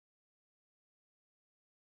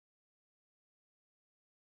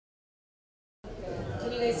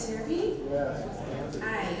guys hear me?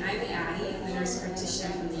 Hi, I'm Addie. I'm the nurse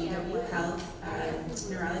practitioner from the UW Health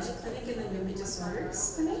Neurology Clinic in the Movement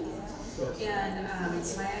Disorders Clinic. And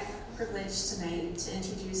it's my privilege tonight to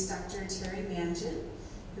introduce Dr. Terry Manjan,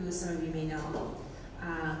 who some of you may know,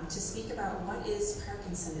 to speak about what is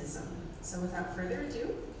Parkinsonism. So without further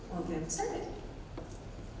ado, we'll get started.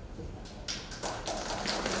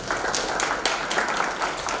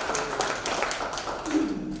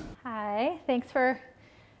 Hi, thanks for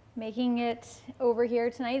making it over here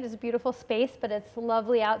tonight. It's a beautiful space, but it's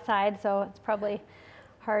lovely outside, so it's probably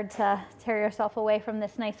hard to tear yourself away from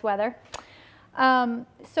this nice weather.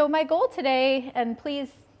 So my goal today, and please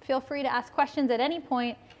feel free to ask questions at any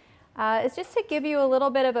point, is just to give you a little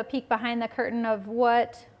bit of a peek behind the curtain of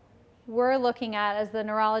what we're looking at as the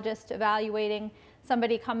neurologist evaluating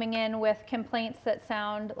somebody coming in with complaints that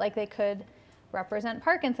sound like they could represent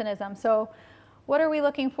Parkinsonism. So what are we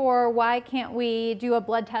looking for? Why can't we do a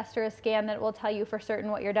blood test or a scan that will tell you for certain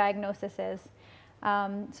what your diagnosis is?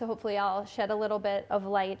 So hopefully I'll shed a little bit of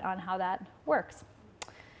light on how that works.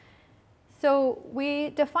 So we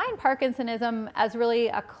define Parkinsonism as really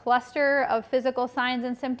a cluster of physical signs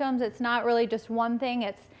and symptoms. It's not really just one thing.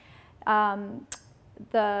 It's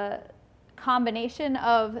the combination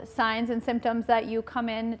of signs and symptoms that you come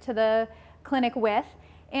into the clinic with.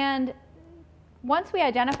 And once we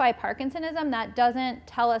identify Parkinsonism, that doesn't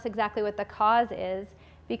tell us exactly what the cause is,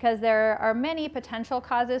 because there are many potential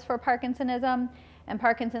causes for Parkinsonism, and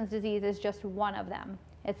Parkinson's disease is just one of them.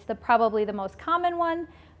 It's probably the most common one,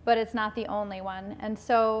 but it's not the only one. And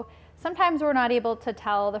so sometimes we're not able to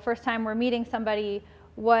tell the first time we're meeting somebody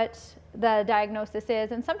what the diagnosis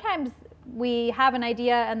is, and sometimes we have an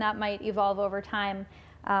idea and that might evolve over time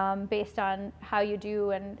based on how you do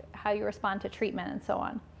and how you respond to treatment and so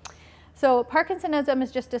on. So Parkinsonism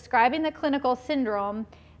is just describing the clinical syndrome,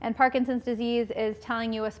 and Parkinson's disease is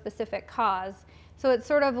telling you a specific cause. So it's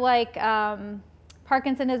sort of like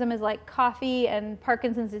Parkinsonism is like coffee and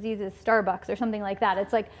Parkinson's disease is Starbucks or something like that.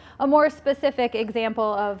 It's like a more specific example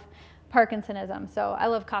of Parkinsonism. So I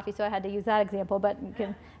love coffee, so I had to use that example, but you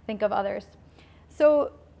can think of others.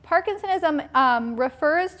 So Parkinsonism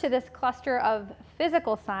refers to this cluster of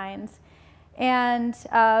physical signs. And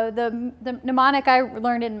the mnemonic I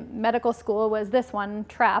learned in medical school was this one,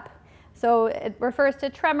 TRAP. So it refers to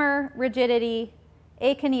tremor, rigidity,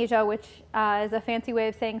 akinesia, which is a fancy way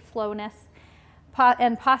of saying slowness,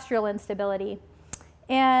 and postural instability.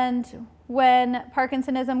 And when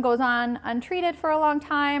Parkinsonism goes on untreated for a long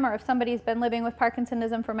time, or if somebody's been living with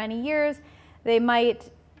Parkinsonism for many years, they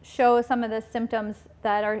might show some of the symptoms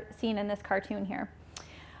that are seen in this cartoon here.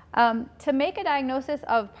 To make a diagnosis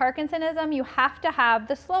of Parkinsonism, you have to have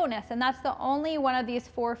the slowness, and that's the only one of these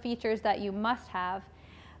 4 features that you must have,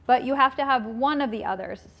 but you have to have one of the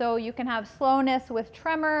others. So you can have slowness with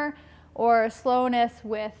tremor, or slowness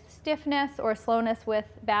with stiffness, or slowness with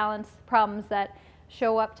balance problems that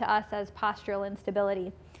show up to us as postural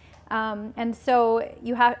instability. And so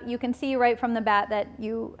you can see right from the bat that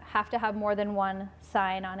you have to have more than one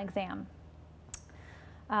sign on exam.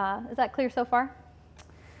 Is that clear so far?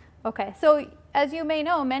 Okay, so as you may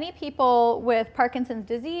know, many people with Parkinson's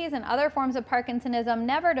disease and other forms of Parkinsonism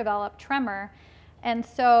never develop tremor. And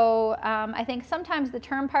so I think sometimes the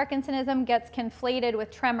term Parkinsonism gets conflated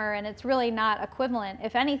with tremor, and it's really not equivalent.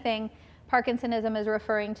 If anything, Parkinsonism is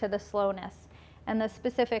referring to the slowness and the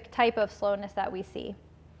specific type of slowness that we see.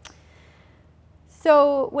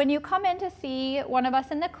 So when you come in to see one of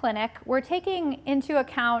us in the clinic, we're taking into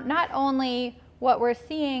account not only what we're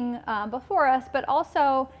seeing before us, but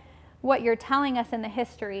also what you're telling us in the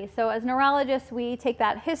history. So as neurologists, we take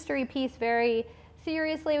that history piece very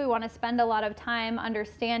seriously. We want to spend a lot of time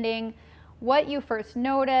understanding what you first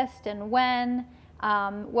noticed and when,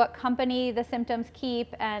 what company the symptoms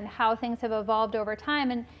keep, and how things have evolved over time.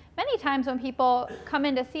 And many times when people come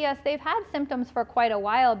in to see us, they've had symptoms for quite a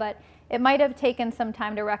while, but it might have taken some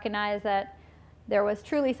time to recognize that there was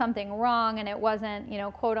truly something wrong, and it wasn't, you know,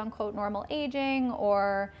 quote unquote normal aging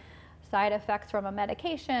or side effects from a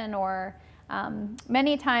medication, or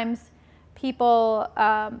many times people,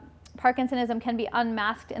 Parkinsonism can be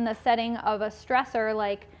unmasked in the setting of a stressor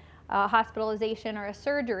like a hospitalization or a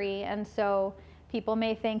surgery, and so people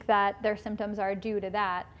may think that their symptoms are due to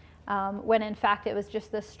that, when in fact it was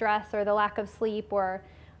just the stress or the lack of sleep, or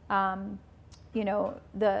you know,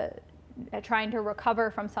 the trying to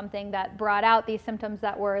recover from something that brought out these symptoms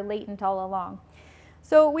that were latent all along.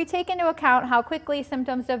 So we take into account how quickly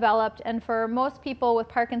symptoms developed, and for most people with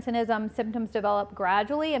Parkinsonism, symptoms develop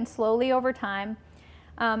gradually and slowly over time.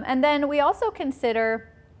 And then we also consider,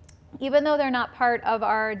 even though they're not part of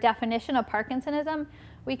our definition of Parkinsonism,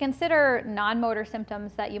 we consider non-motor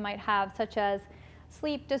symptoms that you might have, such as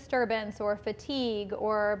sleep disturbance or fatigue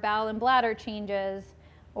or bowel and bladder changes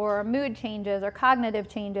or mood changes or cognitive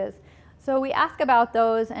changes. So we ask about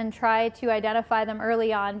those and try to identify them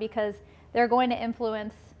early on because they're going to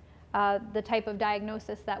influence the type of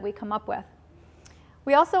diagnosis that we come up with.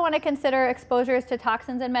 We also want to consider exposures to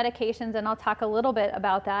toxins and medications, and I'll talk a little bit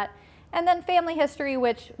about that. And then family history,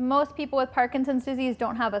 which most people with Parkinson's disease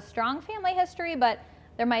don't have a strong family history, but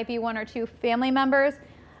there might be 1 or 2 family members.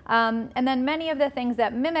 And then many of the things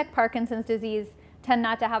that mimic Parkinson's disease tend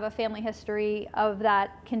not to have a family history of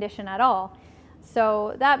that condition at all.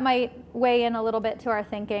 So that might weigh in a little bit to our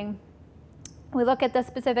thinking. We look at the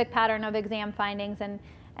specific pattern of exam findings and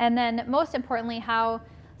then most importantly how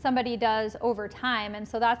somebody does over time. And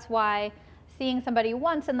so that's why seeing somebody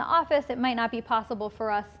once in the office, it might not be possible for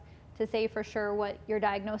us to say for sure what your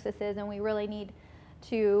diagnosis is, and we really need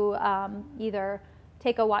to either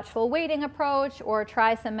take a watchful waiting approach or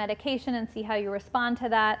try some medication and see how you respond to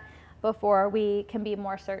that before we can be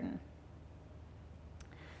more certain.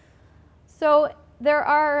 So there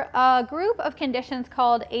are a group of conditions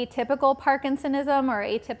called atypical Parkinsonism or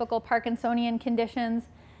atypical Parkinsonian conditions,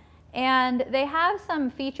 and they have some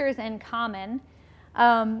features in common.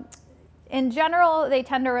 In general, they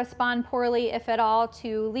tend to respond poorly, if at all,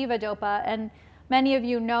 to levodopa, and many of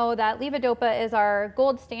you know that levodopa is our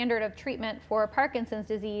gold standard of treatment for Parkinson's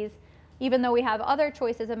disease. Even though we have other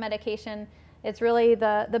choices of medication, it's really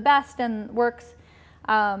the best and works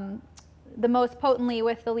the most potently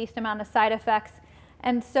with the least amount of side effects.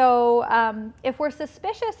 And so if we're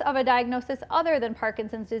suspicious of a diagnosis other than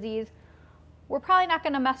Parkinson's disease, we're probably not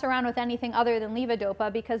going to mess around with anything other than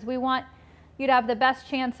levodopa because we want you to have the best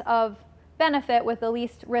chance of benefit with the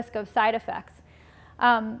least risk of side effects.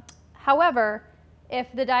 However, if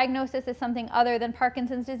the diagnosis is something other than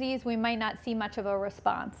Parkinson's disease, we might not see much of a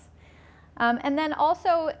response. And then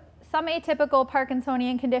also, some atypical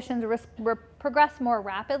Parkinsonian conditions progress more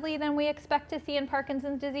rapidly than we expect to see in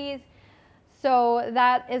Parkinson's disease. So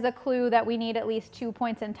that is a clue that we need at least 2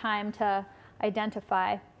 points in time to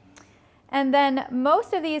identify. And then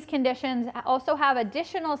most of these conditions also have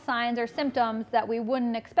additional signs or symptoms that we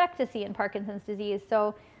wouldn't expect to see in Parkinson's disease.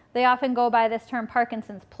 So they often go by this term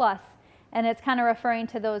Parkinson's plus, and it's kind of referring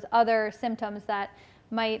to those other symptoms that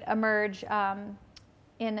might emerge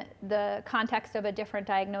in the context of a different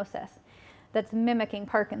diagnosis that's mimicking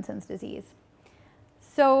Parkinson's disease.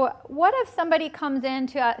 So what if somebody comes in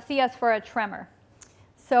to see us for a tremor?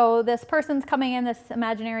 So this person's coming in, this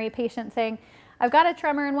imaginary patient, saying, I've got a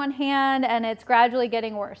tremor in one hand and it's gradually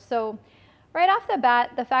getting worse. So right off the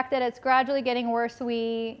bat, the fact that it's gradually getting worse,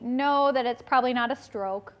 we know that it's probably not a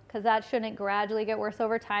stroke, because that shouldn't gradually get worse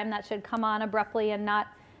over time. That should come on abruptly and not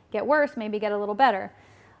get worse, maybe get a little better.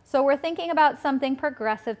 So we're thinking about something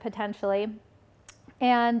progressive potentially,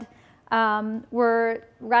 and we're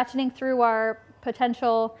ratcheting through our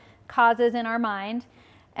potential causes in our mind.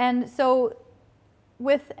 And so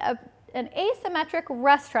with an asymmetric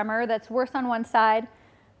rest tremor that's worse on one side,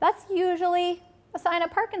 that's usually a sign of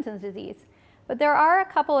Parkinson's disease. But there are a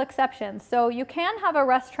couple exceptions. So you can have a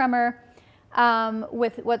rest tremor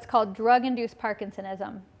with what's called drug-induced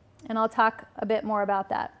Parkinsonism, and I'll talk a bit more about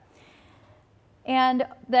that. And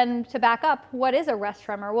then to back up, what is a rest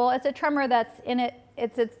tremor? Well, it's a tremor that's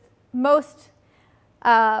it's most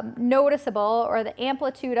noticeable, or the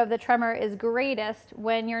amplitude of the tremor is greatest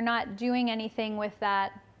when you're not doing anything with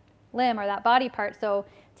that limb or that body part. So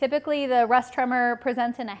typically the rest tremor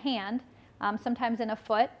presents in a hand, sometimes in a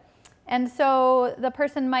foot. And so the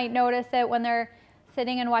person might notice it when they're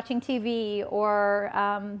sitting and watching TV, or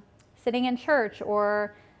sitting in church,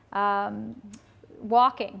 or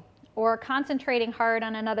walking, or concentrating hard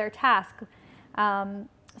on another task.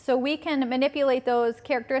 So we can manipulate those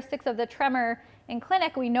characteristics of the tremor in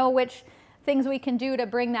clinic. We know which things we can do to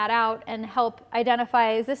bring that out and help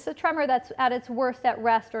identify, is this a tremor that's at its worst at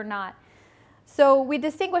rest or not? So we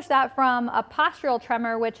distinguish that from a postural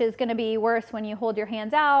tremor, which is going to be worse when you hold your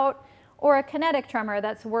hands out, or a kinetic tremor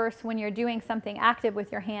that's worse when you're doing something active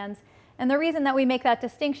with your hands. And the reason that we make that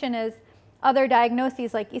distinction is other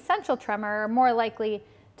diagnoses like essential tremor are more likely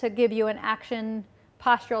to give you an action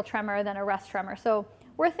postural tremor than a rest tremor. So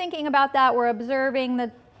we're thinking about that. We're observing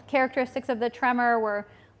the characteristics of the tremor. We're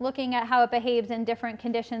looking at how it behaves in different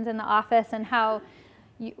conditions in the office, and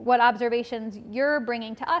what observations you're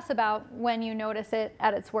bringing to us about when you notice it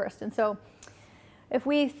at its worst. And so if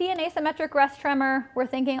we see an asymmetric rest tremor, we're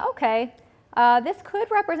thinking, okay, this could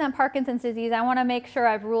represent Parkinson's disease. I want to make sure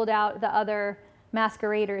I've ruled out the other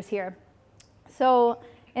masqueraders here. So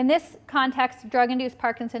in this context, drug-induced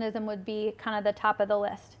Parkinsonism would be kind of the top of the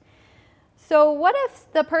list. So what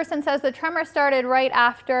if the person says the tremor started right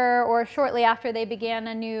after or shortly after they began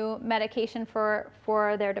a new medication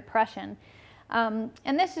for their depression? And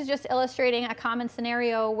this is just illustrating a common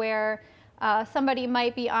scenario where somebody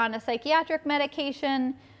might be on a psychiatric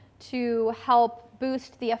medication to help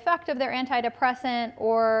boost the effect of their antidepressant,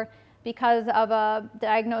 or because of a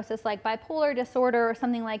diagnosis like bipolar disorder or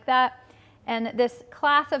something like that. And this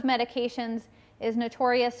class of medications is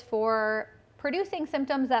notorious for producing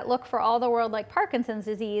symptoms that look for all the world like Parkinson's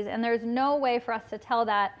disease, and there's no way for us to tell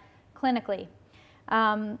that clinically.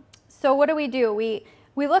 So what do?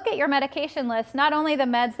 We look at your medication list, not only the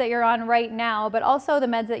meds that you're on right now, but also the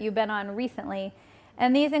meds that you've been on recently.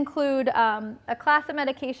 And these include a class of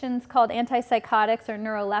medications called antipsychotics or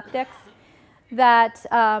neuroleptics that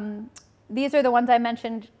these are the ones I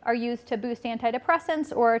mentioned are used to boost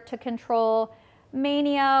antidepressants or to control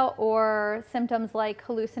mania or symptoms like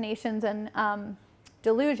hallucinations and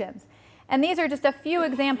delusions. And these are just a few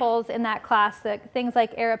examples in that class, things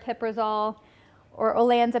like aripiprazole or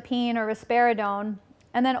olanzapine or risperidone.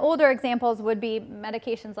 And then older examples would be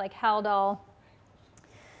medications like Haldol.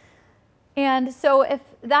 And so if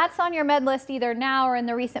that's on your med list either now or in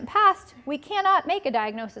the recent past, we cannot make a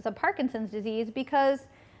diagnosis of Parkinson's disease because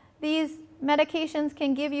these medications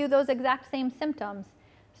can give you those exact same symptoms.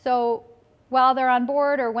 So while they're on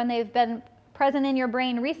board or when they've been present in your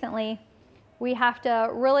brain recently, we have to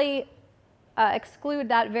really exclude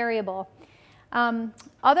that variable.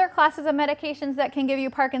 Other classes of medications that can give you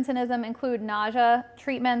Parkinsonism include nausea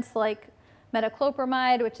treatments like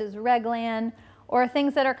metoclopramide, which is Reglan, or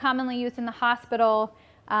things that are commonly used in the hospital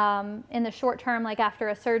in the short term, like after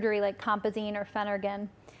a surgery, like Compazine or Phenergan.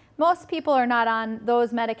 Most people are not on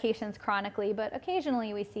those medications chronically, but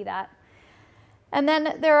occasionally we see that. And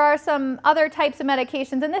then there are some other types of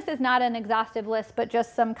medications, and this is not an exhaustive list, but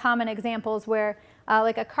just some common examples where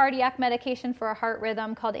like a cardiac medication for a heart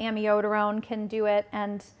rhythm called amiodarone can do it,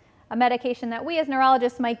 and a medication that we as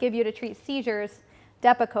neurologists might give you to treat seizures,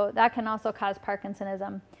 Depakote, that can also cause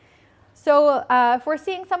Parkinsonism. So if we're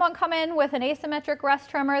seeing someone come in with an asymmetric rest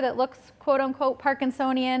tremor that looks quote-unquote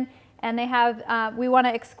Parkinsonian, and they have, we want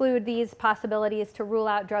to exclude these possibilities to rule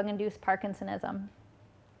out drug-induced Parkinsonism.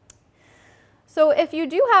 So if you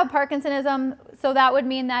do have Parkinsonism, so that would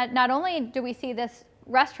mean that not only do we see this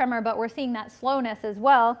rest tremor, but we're seeing that slowness as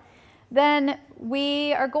well, then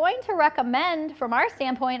we are going to recommend, from our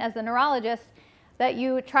standpoint as a neurologist, that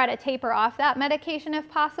you try to taper off that medication if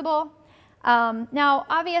possible. Now,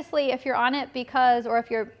 obviously, if you're on it because, or if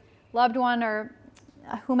your loved one or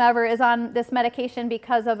whomever is on this medication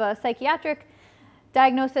because of a psychiatric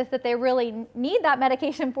diagnosis that they really need that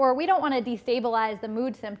medication for, we don't want to destabilize the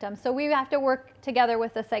mood symptoms. So we have to work together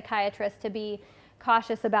with the psychiatrist to be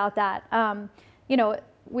cautious about that. You know,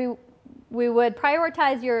 we would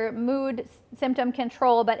prioritize your mood symptom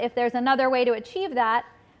control, but if there's another way to achieve that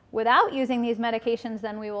without using these medications,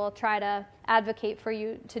 then we will try to advocate for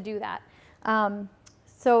you to do that.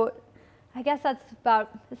 So I guess that's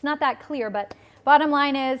about, it's not that clear, but bottom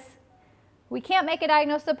line is we can't make a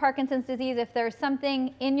diagnosis of Parkinson's disease if there's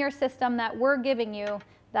something in your system that we're giving you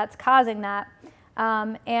that's causing that.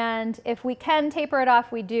 And if we can taper it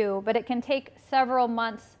off, we do, but it can take several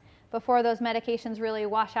months before those medications really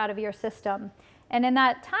wash out of your system. And in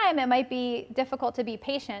that time, it might be difficult to be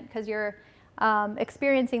patient because you're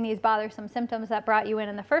experiencing these bothersome symptoms that brought you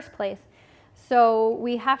in the first place. So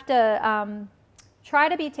we have to try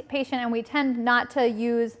to be patient, and we tend not to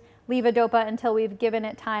use levodopa until we've given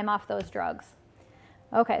it time off those drugs.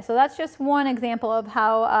 Okay, so that's just one example of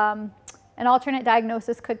how an alternate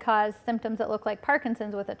diagnosis could cause symptoms that look like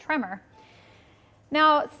Parkinson's with a tremor.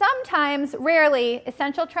 Now, sometimes, rarely,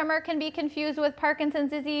 essential tremor can be confused with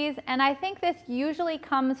Parkinson's disease, and I think this usually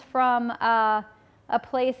comes from a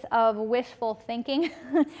place of wishful thinking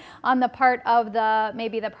on the part of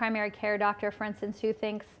maybe the primary care doctor, for instance, who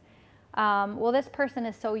thinks, well, this person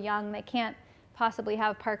is so young, they can't possibly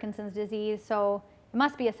have Parkinson's disease, so it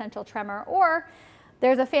must be essential tremor. Or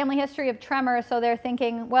there's a family history of tremor, so they're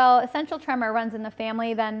thinking, well, essential tremor runs in the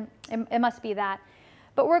family, then it must be that.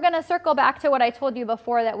 But we're going to circle back to what I told you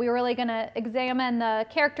before, that we're really going to examine the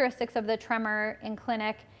characteristics of the tremor in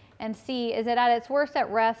clinic and see, is it at its worst at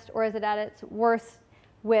rest, or is it at its worst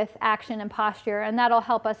with action and posture? And that'll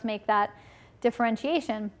help us make that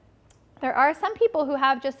differentiation. There are some people who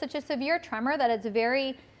have just such a severe tremor that it's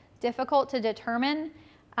very difficult to determine.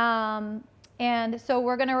 And so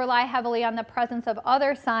we're going to rely heavily on the presence of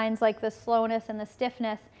other signs like the slowness and the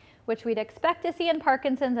stiffness, which we'd expect to see in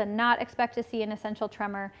Parkinson's and not expect to see in essential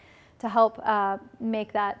tremor, to help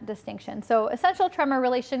make that distinction. So essential tremor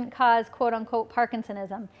really shouldn't cause quote-unquote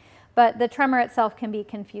Parkinsonism, but the tremor itself can be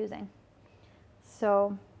confusing.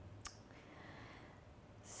 So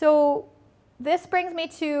this brings me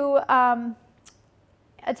to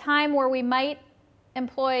a time where we might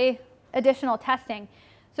employ additional testing.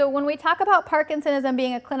 So when we talk about Parkinsonism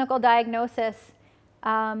being a clinical diagnosis,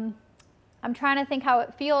 I'm trying to think how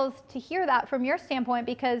it feels to hear that from your standpoint,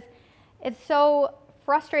 because it's so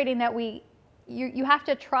frustrating that you have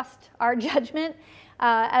to trust our judgment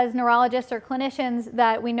as neurologists or clinicians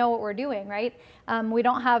that we know what we're doing, right? We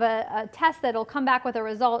don't have a test that'll come back with a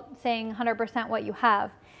result saying 100% what you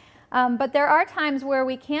have. But there are times where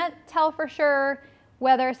we can't tell for sure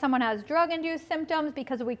whether someone has drug-induced symptoms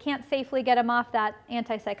because we can't safely get them off that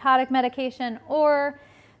antipsychotic medication, or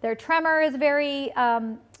their tremor is very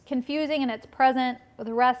confusing and it's present with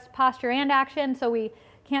rest, posture, and action, so we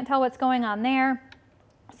can't tell what's going on there.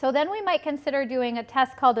 So then we might consider doing a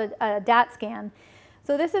test called a DAT scan.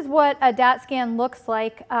 So this is what a DAT scan looks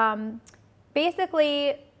like.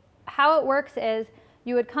 Basically, how it works is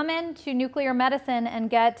you would come into nuclear medicine and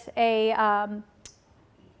get a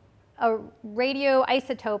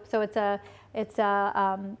radioisotope. So it's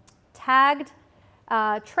a tagged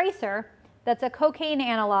tracer that's a cocaine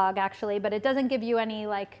analog, actually, but it doesn't give you any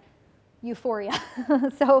like euphoria.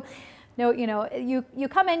 So no, you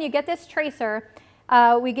come in, you get this tracer.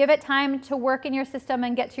 We give it time to work in your system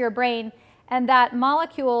and get to your brain, and that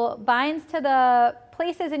molecule binds to the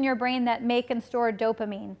places in your brain that make and store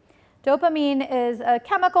dopamine. Dopamine is a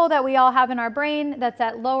chemical that we all have in our brain that's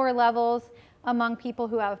at lower levels among people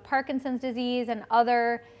who have Parkinson's disease and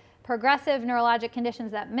other progressive neurologic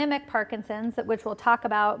conditions that mimic Parkinson's, which we'll talk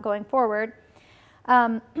about going forward.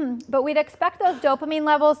 But we'd expect those dopamine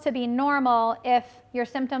levels to be normal if your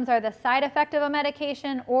symptoms are the side effect of a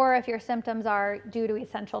medication or if your symptoms are due to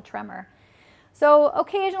essential tremor. So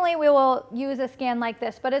occasionally we will use a scan like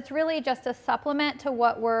this, but it's really just a supplement to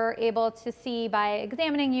what we're able to see by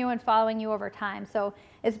examining you and following you over time. So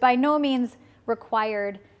it's by no means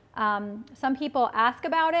required. Some people ask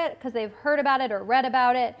about it because they've heard about it or read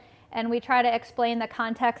about it, and we try to explain the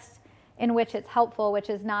context in which it's helpful, which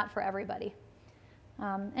is not for everybody.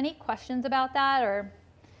 Any questions about that? Or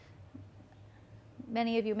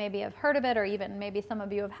many of you maybe have heard of it, or even maybe some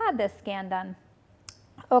of you have had this scan done.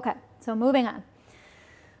 Okay, so moving on.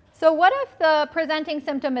 So what if the presenting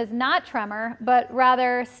symptom is not tremor, but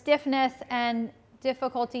rather stiffness and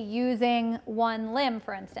difficulty using one limb,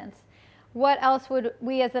 for instance? What else would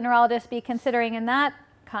we as a neurologist be considering in that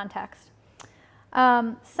context?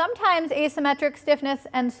 Sometimes asymmetric stiffness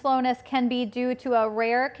and slowness can be due to a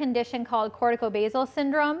rare condition called corticobasal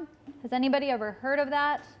syndrome. Has anybody ever heard of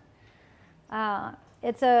that?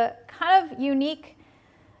 It's a kind of unique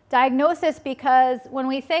diagnosis because when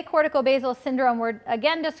we say corticobasal syndrome, we're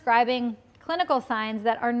again describing clinical signs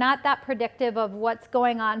that are not that predictive of what's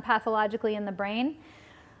going on pathologically in the brain.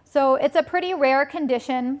 So it's a pretty rare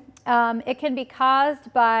condition. It can be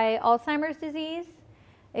caused by Alzheimer's disease.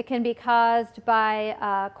 It can be caused by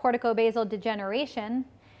corticobasal degeneration,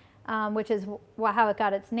 which is how it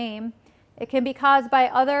got its name. It can be caused by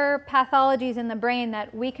other pathologies in the brain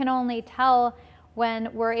that we can only tell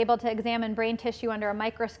when we're able to examine brain tissue under a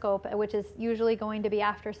microscope, which is usually going to be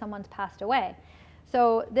after someone's passed away.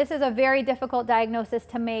 So this is a very difficult diagnosis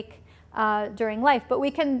to make during life, but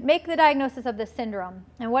we can make the diagnosis of the syndrome.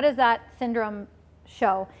 And what does that syndrome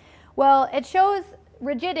show? Well, it shows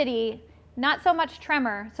rigidity, not so much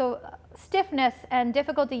tremor, so stiffness and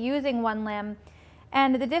difficulty using one limb.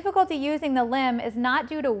 And the difficulty using the limb is not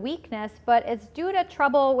due to weakness, but it's due to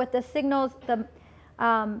trouble with the signals, the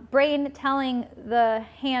brain telling the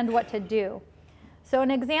hand what to do. So an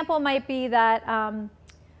example might be that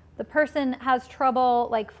the person has trouble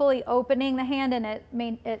like fully opening the hand, and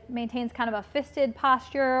it maintains kind of a fisted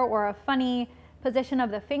posture or a funny position of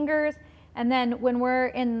the fingers. And then when we're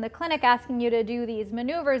in the clinic asking you to do these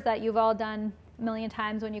maneuvers that you've all done a million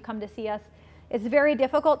times when you come to see us, it's very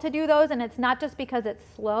difficult to do those, and it's not just because it's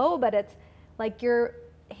slow, but it's like your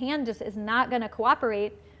hand just is not going to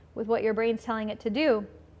cooperate with what your brain's telling it to do.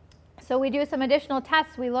 So we do some additional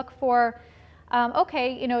tests. We look for,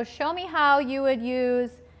 okay, show me how you would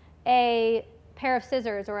use a pair of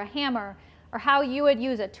scissors or a hammer, or how you would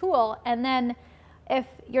use a tool. And then if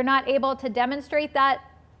you're not able to demonstrate that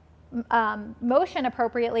motion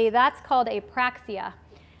appropriately, that's called apraxia.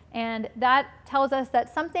 And that tells us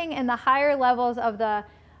that something in the higher levels of the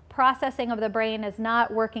processing of the brain is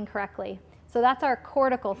not working correctly. So that's our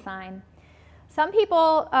cortical sign. Some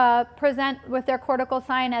people present with their cortical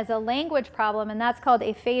sign as a language problem, and that's called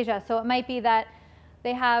aphasia. So it might be that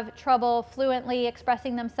they have trouble fluently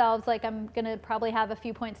expressing themselves, like I'm going to probably have a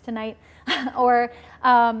few points tonight, or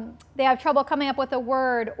they have trouble coming up with a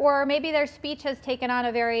word, or maybe their speech has taken on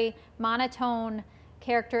a very monotone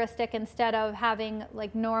characteristic instead of having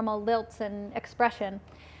like normal lilts and expression.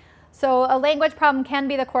 So a language problem can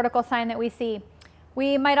be the cortical sign that we see.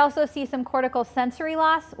 We might also see some cortical sensory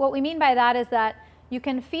loss. What we mean by that is that you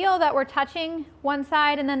can feel that we're touching one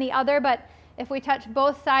side and then the other, but if we touch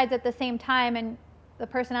both sides at the same time and the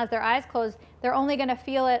person has their eyes closed, they're only going to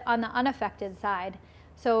feel it on the unaffected side.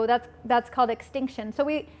 So that's called extinction. So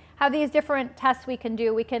we have these different tests we can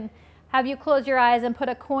do. We can have you close your eyes and put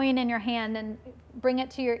a coin in your hand and bring it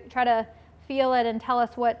to try to feel it and tell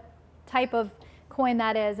us what type of coin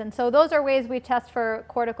that is. And so those are ways we test for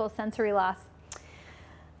cortical sensory loss.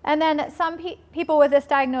 And then some people with this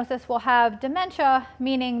diagnosis will have dementia,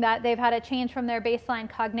 meaning that they've had a change from their baseline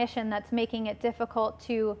cognition that's making it difficult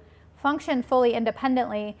to function fully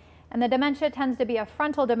independently. And the dementia tends to be a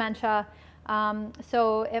frontal dementia,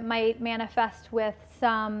 so it might manifest with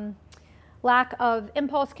some lack of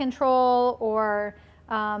impulse control or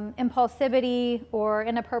impulsivity or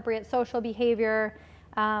inappropriate social behavior,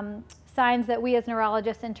 signs that we as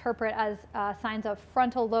neurologists interpret as signs of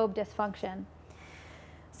frontal lobe dysfunction.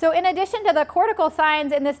 So in addition to the cortical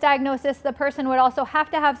signs in this diagnosis, the person would also have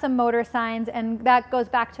to have some motor signs, and that goes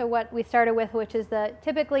back to what we started with, which is the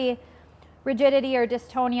typically rigidity or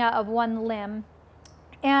dystonia of one limb.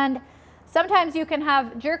 And sometimes you can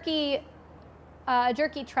have jerky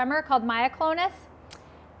tremor called myoclonus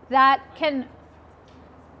that can,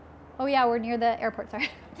 oh yeah, we're near the airport, sorry.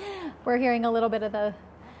 We're hearing a little bit of the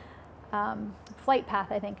flight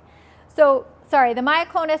path, I think. So, sorry, the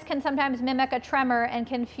myoclonus can sometimes mimic a tremor and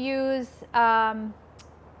confuse some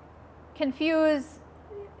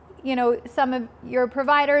of your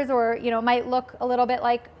providers, or might look a little bit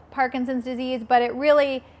like Parkinson's disease, but it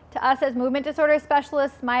really, to us as movement disorder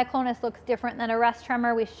specialists, myoclonus looks different than a rest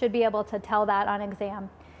tremor. We should be able to tell that on exam.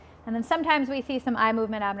 And then sometimes we see some eye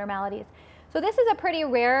movement abnormalities. So this is a pretty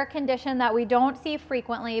rare condition that we don't see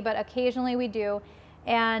frequently, but occasionally we do.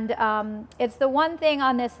 And it's the one thing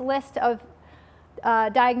on this list of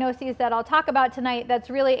diagnoses that I'll talk about tonight that's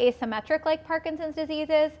really asymmetric like Parkinson's disease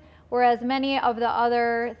is, whereas many of the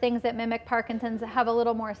other things that mimic Parkinson's have a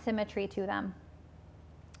little more symmetry to them.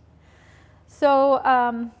 So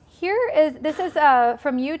this is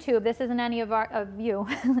from YouTube. This isn't any of you.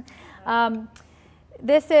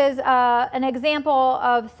 This is an example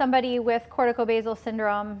of somebody with corticobasal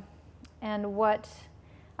syndrome, and what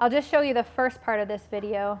I'll just show you the first part of this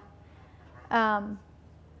video. And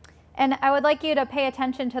I would like you to pay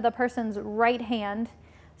attention to the person's right hand.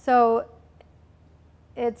 So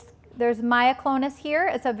there's myoclonus here.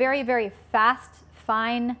 It's a very, very fast,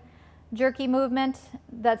 fine, jerky movement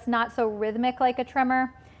that's not so rhythmic like a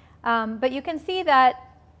tremor. But you can see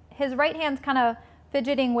that his right hand's kind of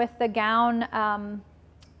fidgeting with the gown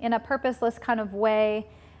in a purposeless kind of way.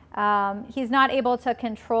 He's not able to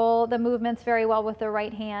control the movements very well with the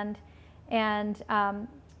right hand. And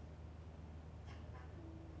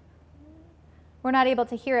we're not able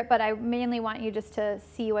to hear it, but I mainly want you just to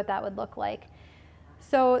see what that would look like.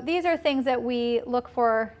 So these are things that we look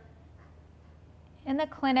for in the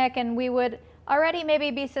clinic, and we would already maybe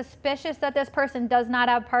be suspicious that this person does not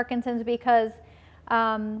have Parkinson's, because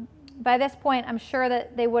by this point I'm sure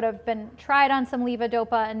that they would have been tried on some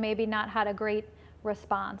levodopa and maybe not had a great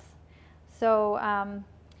response. So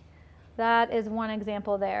that is one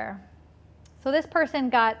example there. So this person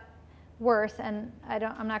got worse, and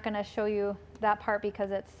I'm not going to show you that part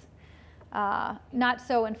because it's not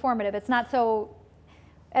so informative. It's not so,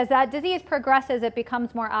 as that disease progresses, it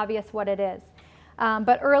becomes more obvious what it is.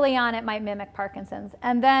 But early on, it might mimic Parkinson's.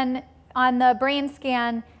 And then on the brain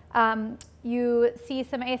scan, you see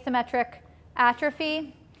some asymmetric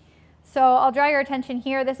atrophy. So I'll draw your attention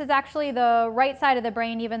here. This is actually the right side of the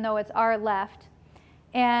brain, even though it's our left.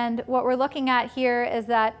 And what we're looking at here is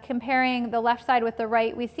that comparing the left side with the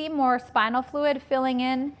right, we see more spinal fluid filling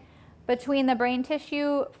in between the brain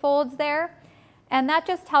tissue folds there. And that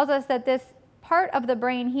just tells us that this part of the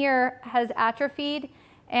brain here has atrophied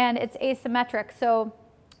and it's asymmetric. So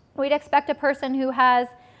we'd expect a person who has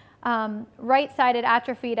right-sided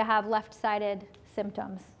atrophy to have left-sided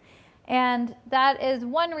symptoms. And that is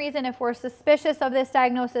one reason, if we're suspicious of this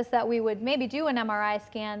diagnosis, that we would maybe do an MRI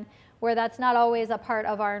scan, where that's not always a part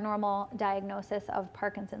of our normal diagnosis of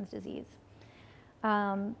Parkinson's disease.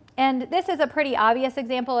 And this is a pretty obvious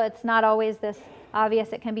example. It's not always this obvious.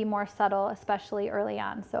 It can be more subtle, especially early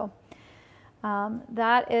on. So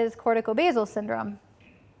that is corticobasal syndrome.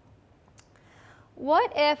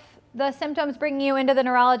 What if the symptoms bringing you into the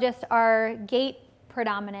neurologist are gait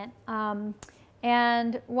predominant.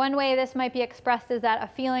 And one way this might be expressed is that a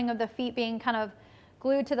feeling of the feet being kind of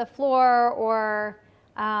glued to the floor, or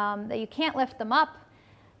that you can't lift them up,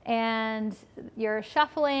 and you're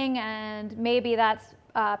shuffling, and maybe that's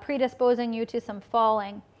predisposing you to some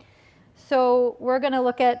falling. So we're going to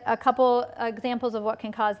look at a couple examples of what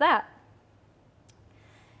can cause that.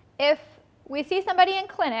 If we see somebody in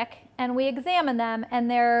clinic and we examine them and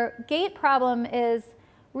their gait problem is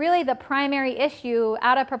really the primary issue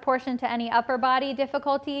out of proportion to any upper body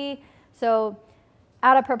difficulty, so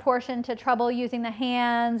out of proportion to trouble using the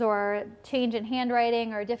hands or change in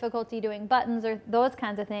handwriting or difficulty doing buttons or those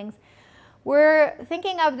kinds of things, we're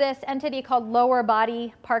thinking of this entity called lower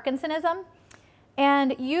body Parkinsonism.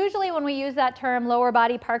 And usually when we use that term, lower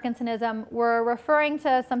body Parkinsonism, we're referring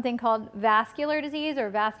to something called vascular disease or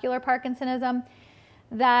vascular Parkinsonism.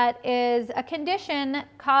 That is a condition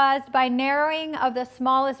caused by narrowing of the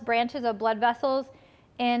smallest branches of blood vessels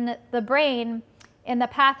in the brain in the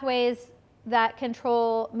pathways that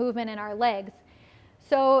control movement in our legs.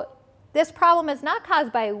 So this problem is not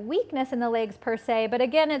caused by weakness in the legs per se, but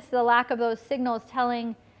again, it's the lack of those signals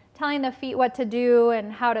telling the feet what to do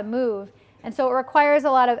and how to move. And so it requires a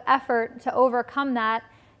lot of effort to overcome that,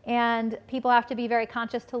 and people have to be very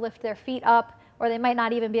conscious to lift their feet up, or they might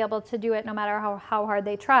not even be able to do it no matter how hard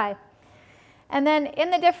they try. And then in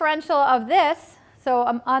the differential of this,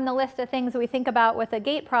 so on the list of things we think about with a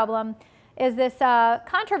gait problem, is this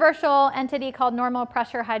controversial entity called normal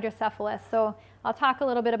pressure hydrocephalus. So I'll talk a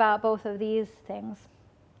little bit about both of these things.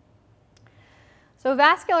 So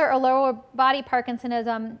vascular or lower body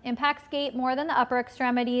Parkinsonism impacts gait more than the upper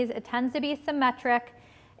extremities. It tends to be symmetric.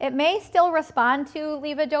 It may still respond to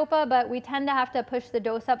levodopa, but we tend to have to push the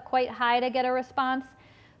dose up quite high to get a response.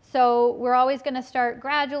 So we're always going to start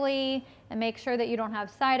gradually and make sure that you don't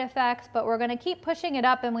have side effects, but we're going to keep pushing it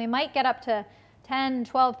up, and we might get up to 10,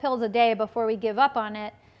 12 pills a day before we give up on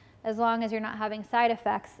it, as long as you're not having side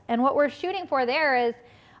effects. And what we're shooting for there is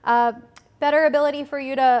better ability for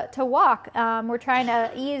you to walk. We're trying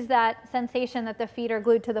to ease that sensation that the feet are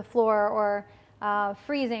glued to the floor or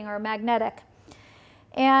freezing or magnetic.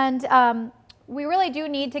 And we really do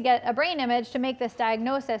need to get a brain image to make this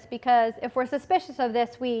diagnosis, because if we're suspicious of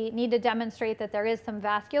this, we need to demonstrate that there is some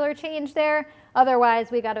vascular change there.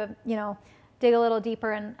 Otherwise, we got to, dig a little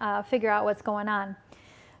deeper and figure out what's going on.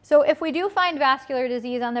 So if we do find vascular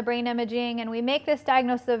disease on the brain imaging and we make this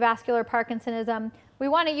diagnosis of vascular Parkinsonism, we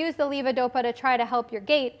want to use the levodopa to try to help your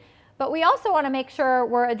gait, but we also want to make sure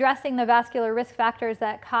we're addressing the vascular risk factors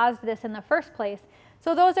that caused this in the first place.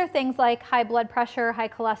 So those are things like high blood pressure, high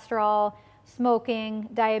cholesterol, smoking,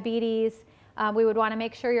 diabetes. We would want to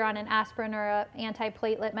make sure you're on an aspirin or an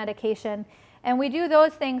antiplatelet medication. And we do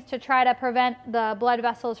those things to try to prevent the blood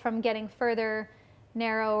vessels from getting further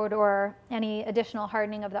narrowed or any additional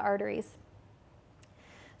hardening of the arteries.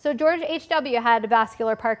 So George H.W. had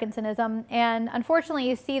vascular Parkinsonism, and unfortunately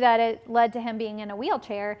you see that it led to him being in a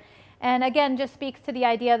wheelchair. And again, just speaks to the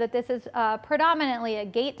idea that this is predominantly a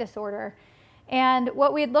gait disorder. And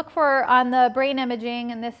what we'd look for on the brain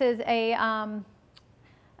imaging, and this is a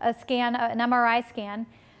scan, an MRI scan.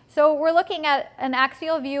 So we're looking at an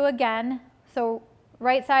axial view again, so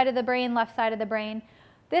right side of the brain, left side of the brain.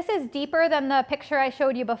 This is deeper than the picture I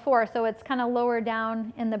showed you before, so it's kind of lower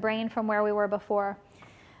down in the brain from where we were before.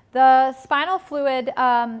 The spinal fluid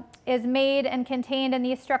is made and contained in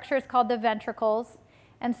these structures called the ventricles.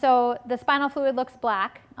 And so the spinal fluid looks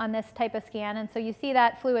black on this type of scan, and so you see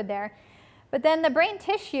that fluid there. But then the brain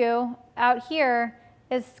tissue out here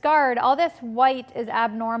is scarred. All this white is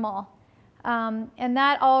abnormal. And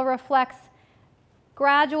that all reflects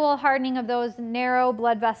gradual hardening of those narrow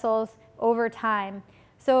blood vessels over time.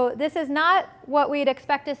 So this is not what we'd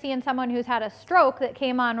expect to see in someone who's had a stroke that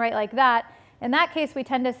came on right like that. In that case, we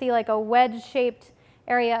tend to see like a wedge-shaped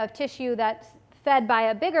area of tissue that's fed by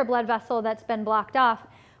a bigger blood vessel that's been blocked off,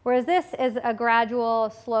 whereas this is a gradual,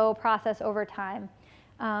 slow process over time.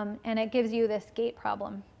 And it gives you this gait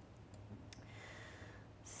problem.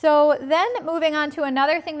 So then moving on to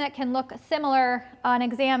another thing that can look similar on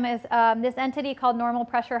exam is this entity called normal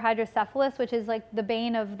pressure hydrocephalus, which is like the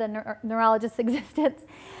bane of the neurologist's existence.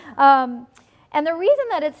 And the reason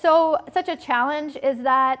that it's such a challenge is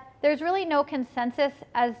that there's really no consensus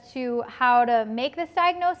as to how to make this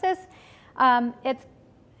diagnosis.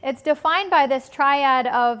 It's defined by this triad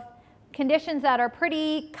of conditions that are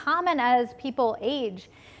pretty common as people age.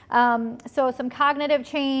 So some cognitive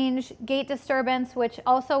change, gait disturbance, which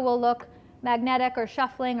also will look magnetic or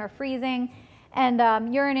shuffling or freezing,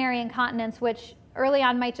 and urinary incontinence, which early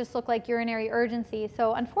on might just look like urinary urgency.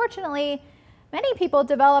 So unfortunately, many people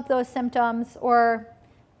develop those symptoms, or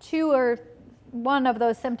 2 or one of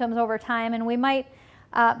those symptoms over time, and we might,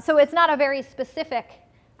 so it's not a very specific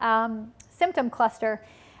symptom cluster.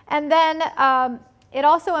 And then it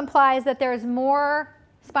also implies that there's more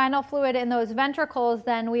spinal fluid in those ventricles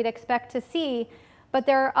than we'd expect to see, but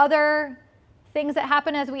there are other things that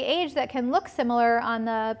happen as we age that can look similar on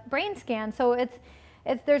the brain scan. So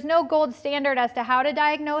there's no gold standard as to how to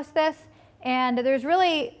diagnose this, and there's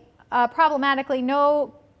really problematically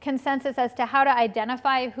no consensus as to how to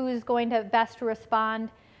identify who's going to best respond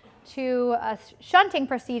to a shunting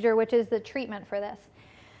procedure, which is the treatment for this.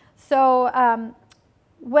 So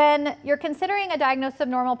when you're considering a diagnosis of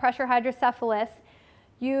normal pressure hydrocephalus,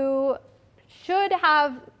 you should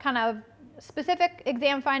have kind of specific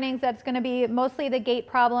exam findings that's going to be mostly the gait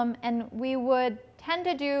problem, and we would tend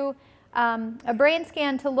to do a brain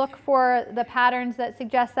scan to look for the patterns that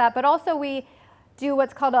suggest that, but also we do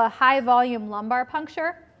what's called a high volume lumbar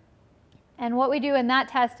puncture. And what we do in that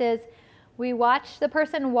test is we watch the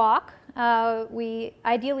person walk. We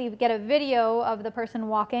ideally get a video of the person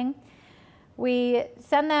walking. We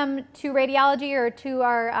send them to radiology or to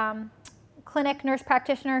our clinic nurse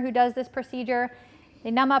practitioner who does this procedure.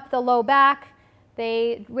 They numb up the low back.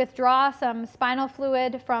 They withdraw some spinal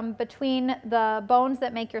fluid from between the bones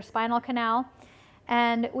that make your spinal canal.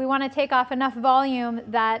 And we want to take off enough volume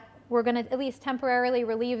that we're going to at least temporarily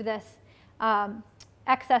relieve this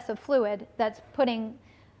excess of fluid that's putting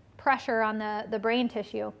pressure on the brain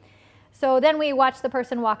tissue. So then we watch the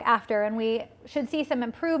person walk after, and we should see some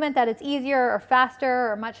improvement, that it's easier or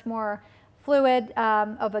faster or much more fluid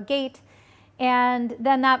of a gait. And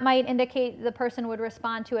then that might indicate the person would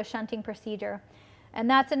respond to a shunting procedure. And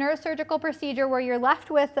that's a neurosurgical procedure where you're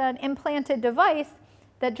left with an implanted device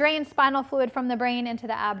that drains spinal fluid from the brain into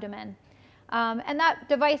the abdomen. And that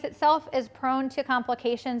device itself is prone to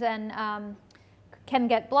complications and can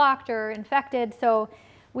get blocked or infected. So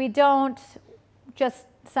we don't just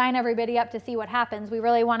sign everybody up to see what happens. We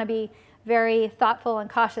really want to be very thoughtful and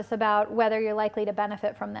cautious about whether you're likely to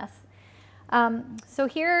benefit from this. So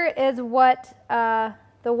here is what the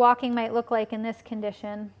walking might look like in this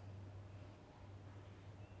condition.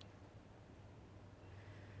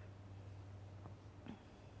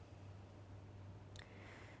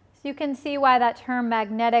 So you can see why that term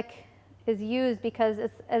magnetic is used, because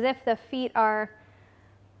it's as if the feet are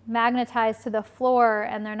magnetized to the floor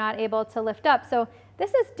and they're not able to lift up. So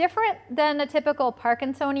this is different than a typical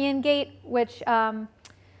Parkinsonian gait, which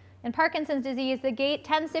in Parkinson's disease, the gait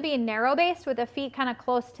tends to be narrow-based with the feet kind of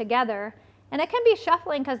close together. And it can be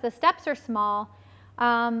shuffling because the steps are small,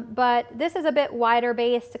 but this is a bit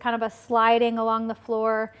wider-based, kind of a sliding along the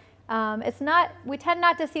floor. We tend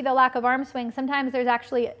not to see the lack of arm swing. Sometimes there's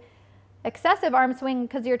actually excessive arm swing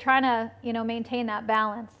because you're trying to, maintain that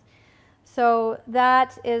balance. So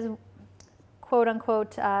that is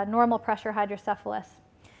quote-unquote normal pressure hydrocephalus.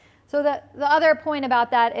 So the other point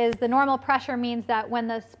about that is the normal pressure means that when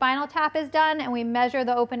the spinal tap is done and we measure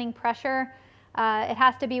the opening pressure, it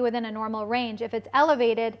has to be within a normal range. If it's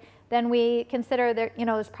elevated, then we consider that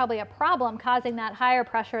there's probably a problem causing that higher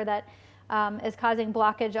pressure that is causing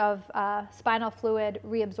blockage of spinal fluid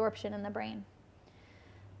reabsorption in the brain.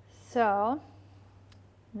 So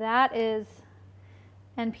that is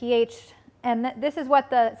NPH, and this is what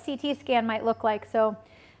the CT scan might look like. So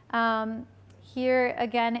here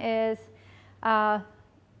again is a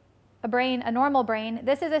normal brain.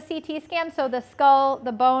 This is a CT scan, so the skull,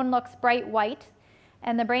 the bone looks bright white,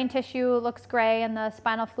 and the brain tissue looks gray, and the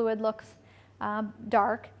spinal fluid looks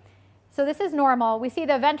dark. So this is normal. We see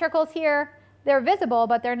the ventricles here. They're visible,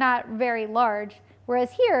 but they're not very large.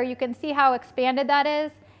 Whereas here, you can see how expanded that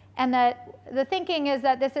is, and that the thinking is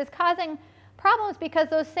that this is causing problems because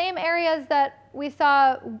those same areas that we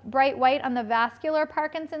saw bright white on the vascular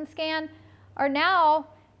Parkinson scan are now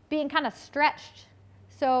being kind of stretched.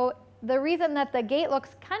 So the reason that the gait looks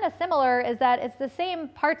kind of similar is that it's the same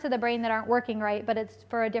parts of the brain that aren't working right, but it's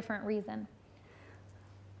for a different reason.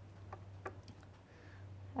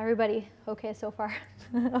 Everybody okay so far?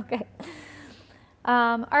 Okay.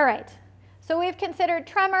 All right. So we've considered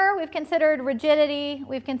tremor, we've considered rigidity,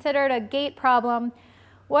 we've considered a gait problem.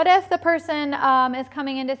 What if the person is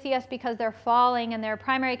coming in to see us because they're falling and their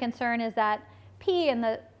primary concern is that P in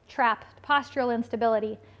the trap, postural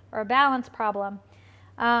instability, or a balance problem?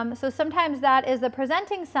 So sometimes that is the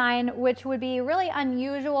presenting sign, which would be really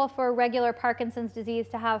unusual for regular Parkinson's disease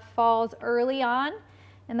to have falls early on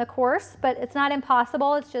in the course, but it's not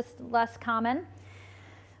impossible, it's just less common.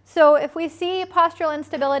 So if we see postural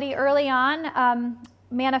instability early on,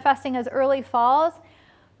 manifesting as early falls,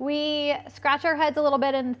 we scratch our heads a little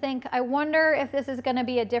bit and think, I wonder if this is going to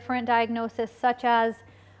be a different diagnosis, such as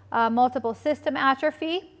multiple system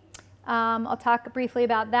atrophy. I'll talk briefly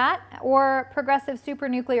about that, or progressive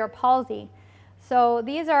supranuclear palsy. So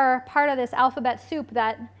these are part of this alphabet soup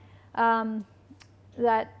that,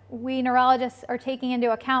 that we neurologists are taking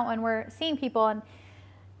into account when we're seeing people. And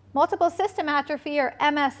multiple system atrophy, or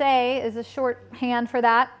MSA, is a shorthand for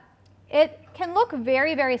that. It can look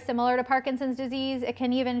very, very similar to Parkinson's disease. It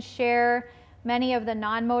can even share many of the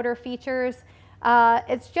non-motor features.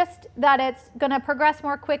 It's just that it's going to progress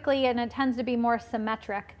more quickly and it tends to be more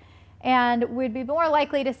symmetric. And we'd be more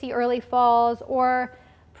likely to see early falls or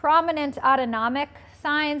prominent autonomic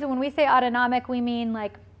signs. And when we say autonomic, we mean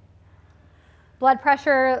like blood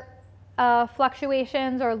pressure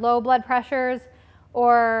fluctuations or low blood pressures,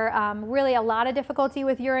 or really a lot of difficulty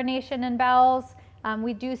with urination and bowels.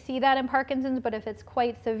 We do see that in Parkinson's, but if it's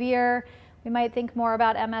quite severe, we might think more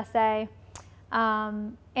about MSA.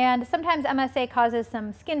 And sometimes MSA causes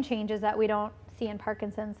some skin changes that we don't see in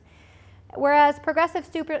Parkinson's. Whereas progressive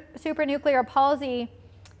supranuclear palsy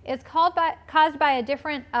is caused by a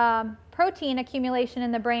different protein accumulation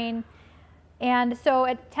in the brain, and so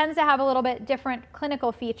it tends to have a little bit different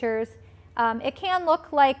clinical features. It can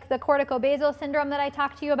look like the corticobasal syndrome that I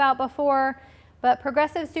talked to you about before, but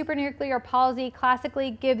progressive supranuclear palsy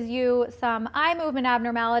classically gives you some eye movement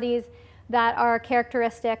abnormalities that are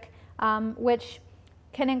characteristic, which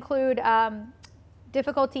can include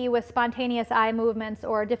difficulty with spontaneous eye movements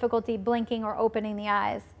or difficulty blinking or opening the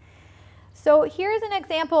eyes. So here's an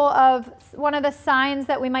example of one of the signs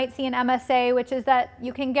that we might see in MSA, which is that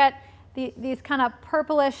you can get these kind of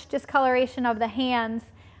purplish discoloration of the hands,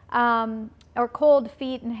 or cold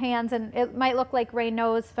feet and hands, and it might look like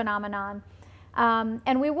Raynaud's phenomenon.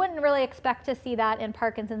 And we wouldn't really expect to see that in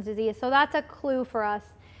Parkinson's disease, so that's a clue for us.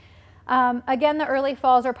 Again, the early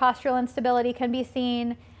falls or postural instability can be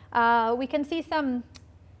seen. We can see some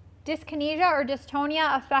dyskinesia or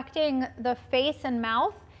dystonia affecting the face and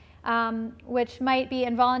mouth, which might be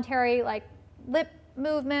involuntary, like lip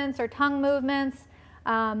movements or tongue movements.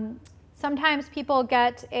 Sometimes people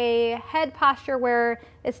get a head posture where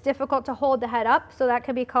it's difficult to hold the head up, so that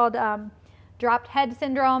could be called dropped head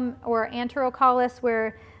syndrome, or anterocallus,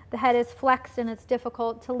 where the head is flexed and it's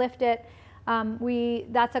difficult to lift it.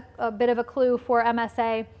 That's a bit of a clue for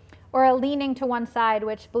MSA. Or a leaning to one side,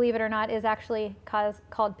 which, believe it or not, is actually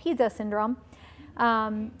called Pisa syndrome.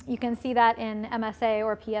 You can see that in MSA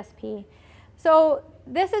or PSP. So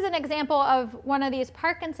this is an example of one of these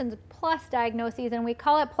Parkinson's plus diagnoses, and we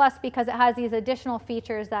call it plus because it has these additional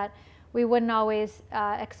features that we wouldn't always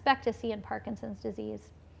expect to see in Parkinson's disease.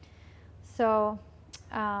 So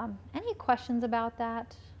any questions about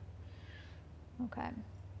that? Okay.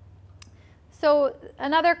 So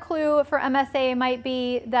another clue for MSA might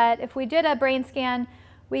be that if we did a brain scan,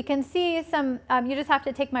 we can see some, you just have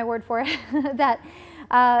to take my word for it, that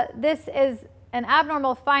this is an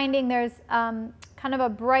abnormal finding. There's kind of a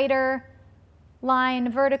brighter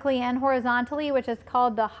line vertically and horizontally, which is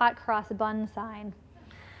called the hot cross bun sign.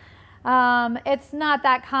 It's not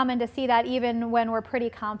that common to see that even when we're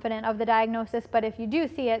pretty confident of the diagnosis, but if you do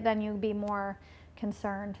see it, then you'll be more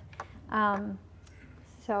concerned.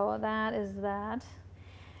 So that is that.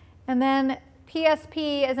 And then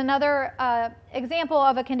PSP is another example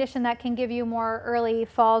of a condition that can give you more early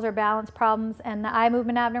falls or balance problems and the eye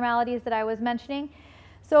movement abnormalities that I was mentioning.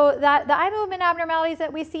 So that the eye movement abnormalities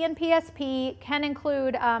that we see in PSP can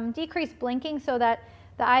include decreased blinking, so that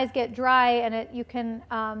the eyes get dry and you can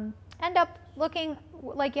end up looking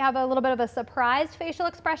like you have a little bit of a surprised facial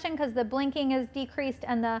expression because the blinking is decreased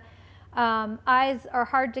and the eyes are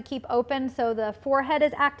hard to keep open, so the forehead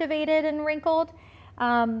is activated and wrinkled.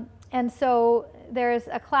 And so there's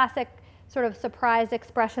a classic sort of surprised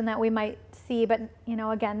expression that we might see, but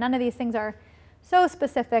again, none of these things are so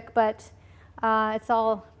specific, but it's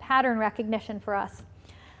all pattern recognition for us.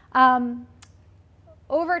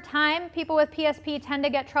 Over time, people with PSP tend to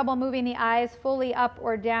get trouble moving the eyes fully up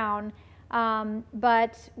or down,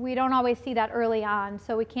 but we don't always see that early on,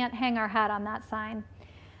 so we can't hang our hat on that sign.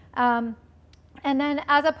 And then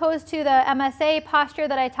as opposed to the MSA posture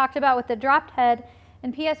that I talked about with the dropped head,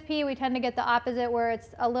 in PSP we tend to get the opposite, where it's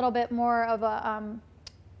a little bit more of a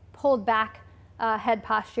pulled back head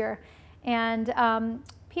posture. And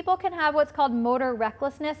people can have what's called motor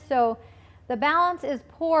recklessness, so the balance is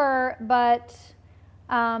poor, but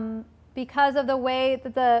because of the way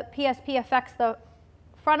that the PSP affects the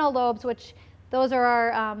frontal lobes, which those are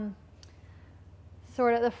our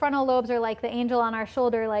the frontal lobes are like the angel on our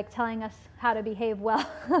shoulder, like telling us how to behave well.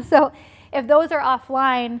 So if those are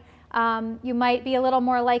offline, you might be a little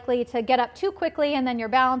more likely to get up too quickly, and then your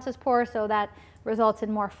balance is poor, so that results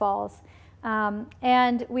in more falls.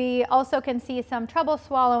 And we also can see some trouble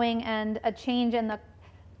swallowing and a change in the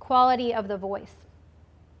quality of the voice.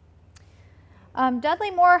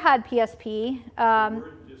 Dudley Moore had PSP. The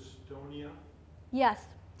word dystonia? Yes,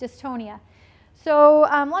 dystonia. So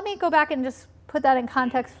let me go back and just put that in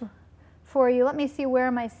context for you. Let me see, where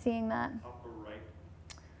am I seeing that? Upper right.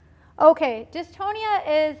 Okay, dystonia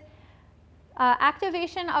is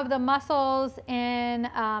activation of the muscles in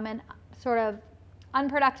an sort of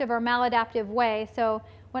unproductive or maladaptive way. So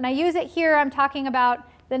when I use it here, I'm talking about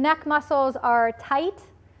the neck muscles are tight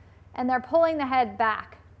and they're pulling the head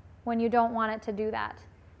back when you don't want it to do that.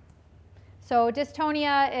 So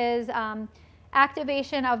dystonia is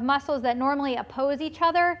activation of muscles that normally oppose each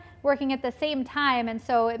other working at the same time, and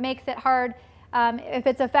so it makes it hard. If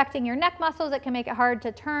it's affecting your neck muscles, it can make it hard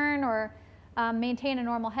to turn or maintain a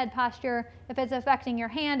normal head posture. If it's affecting your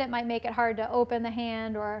hand, it might make it hard to open the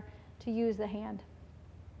hand or to use the hand.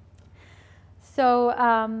 So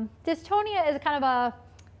dystonia is kind of a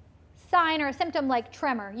sign or a symptom like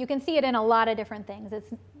tremor. You can see it in a lot of different things.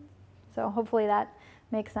 So hopefully that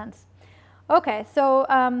makes sense. Okay, so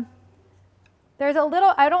there's a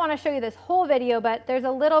little, I don't want to show you this whole video, but there's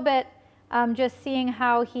a little bit just seeing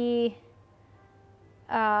how he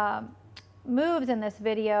moves in this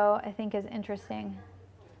video, I think is interesting.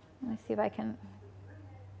 Let me see if I can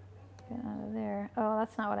get out of there. Oh,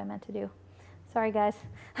 that's not what I meant to do. Sorry, guys.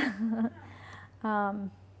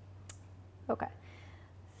 Okay,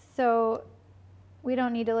 so we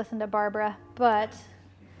don't need to listen to Barbara, but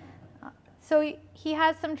so he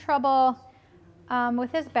has some trouble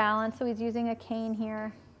with his balance, so he's using a cane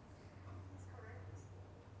here.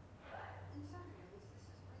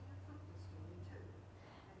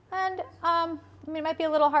 And I mean, it might be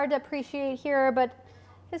a little hard to appreciate here, but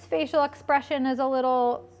his facial expression is a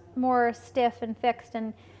little more stiff and fixed.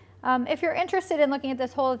 And if you're interested in looking at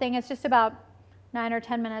this whole thing, it's just about 9 or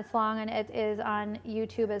 10 minutes long, and it is on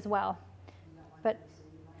YouTube as well. But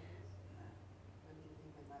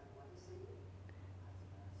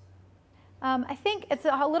I think it's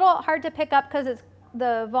a little hard to pick up because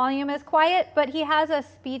the volume is quiet, but he has a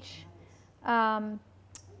speech, kind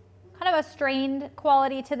of a strained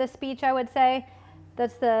quality to the speech, I would say.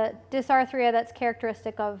 That's the dysarthria that's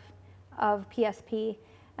characteristic of PSP.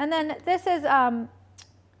 And then this is, I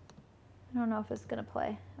don't know if it's going to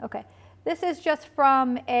play. Okay. This is just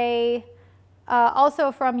from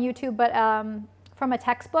also from YouTube, but from a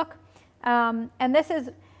textbook. And this is,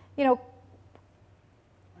 you know,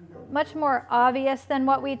 much more obvious than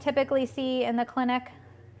what we typically see in the clinic.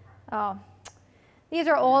 Oh, these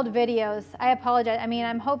are old videos. I apologize. I mean,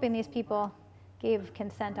 I'm hoping these people gave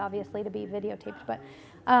consent, obviously, to be videotaped. But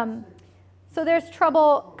so there's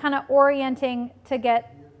trouble kind of orienting to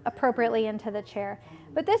get appropriately into the chair.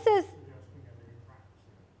 But this is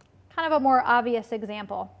kind of a more obvious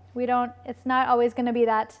example. It's not always going to be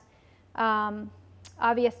that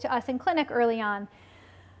obvious to us in clinic early on.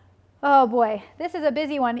 Oh boy, this is a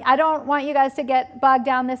busy one. I don't want you guys to get bogged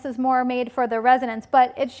down. This is more made for the residents,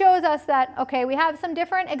 but it shows us that, okay, we have some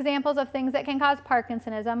different examples of things that can cause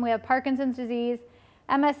Parkinsonism. We have Parkinson's disease,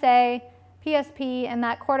 MSA, PSP, and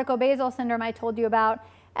that corticobasal syndrome I told you about.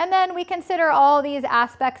 And then we consider all these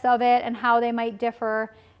aspects of it and how they might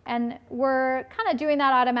differ. And we're kind of doing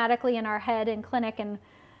that automatically in our head in clinic and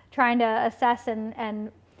trying to assess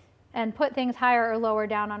and put things higher or lower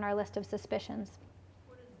down on our list of suspicions.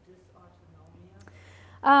 What is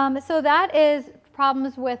dysautonomia? So that is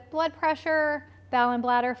problems with blood pressure, bowel and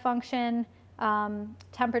bladder function,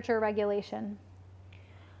 temperature regulation.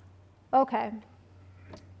 Okay.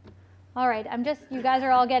 All right, you guys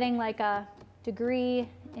are all getting like a degree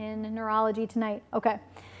in neurology tonight. Okay.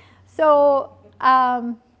 So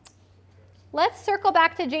let's circle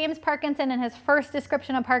back to James Parkinson and his first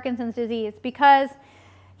description of Parkinson's disease, because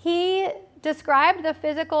he described the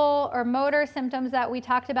physical or motor symptoms that we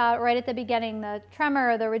talked about right at the beginning, the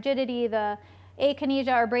tremor, the rigidity, the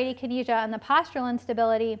akinesia or bradykinesia, and the postural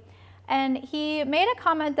instability. And he made a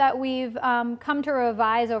comment that we've come to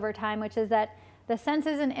revise over time, which is that the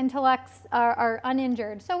senses and intellects are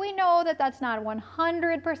uninjured. So we know that that's not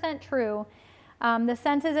 100% true. The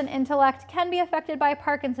senses and intellect can be affected by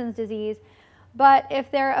Parkinson's disease, but if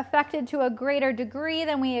they're affected to a greater degree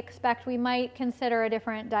than we expect, we might consider a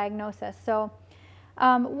different diagnosis. So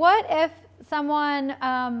what if someone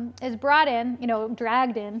is brought in,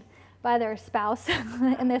 dragged in by their spouse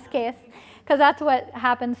in this case, because that's what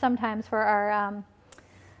happens sometimes for our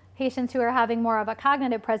patients who are having more of a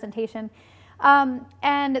cognitive presentation.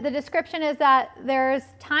 And the description is that there's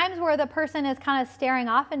times where the person is kind of staring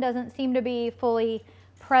off and doesn't seem to be fully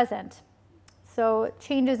present. So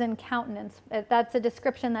changes in countenance. That's a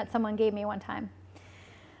description that someone gave me one time.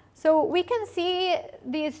 So we can see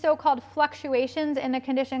these so-called fluctuations in a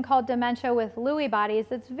condition called dementia with Lewy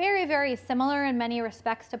bodies. It's very, very similar in many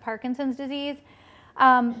respects to Parkinson's disease,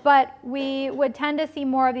 but we would tend to see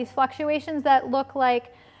more of these fluctuations that look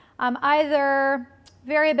like either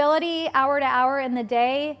variability hour to hour in the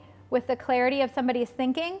day with the clarity of somebody's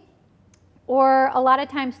thinking, or a lot of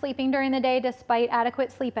times sleeping during the day despite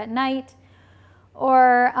adequate sleep at night,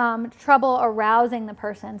 or trouble arousing the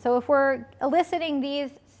person. So if we're eliciting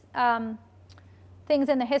these things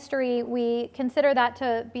in the history, we consider that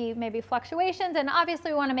to be maybe fluctuations, and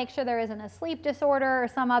obviously we want to make sure there isn't a sleep disorder or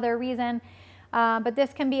some other reason, but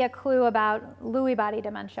this can be a clue about Lewy body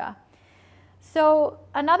dementia. So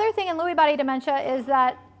another thing in Lewy body dementia is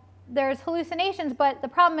that there's hallucinations, but the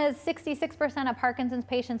problem is 66% of Parkinson's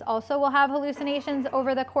patients also will have hallucinations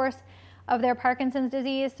over the course of their Parkinson's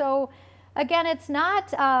disease. So again, it's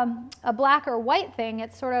not a black or white thing.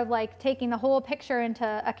 It's sort of like taking the whole picture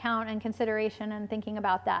into account and consideration and thinking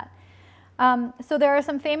about that. So there are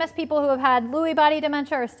some famous people who have had Lewy body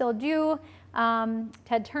dementia or still do,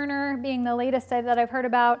 Ted Turner being the latest that I've heard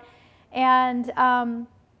about. And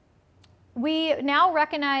we now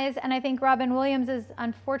recognize, and I think Robin Williams is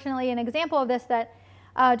unfortunately an example of this, that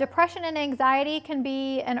depression and anxiety can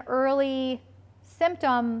be an early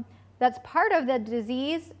symptom that's part of the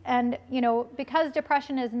disease. And because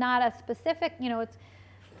depression is not a specific, it's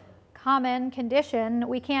common condition,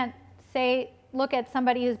 we can't look at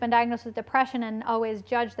somebody who's been diagnosed with depression and always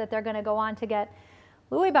judge that they're going to go on to get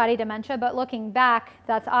Lewy body dementia, but looking back,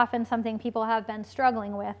 that's often something people have been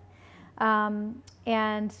struggling with.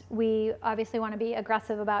 And we obviously want to be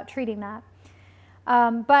aggressive about treating that.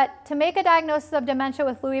 But to make a diagnosis of dementia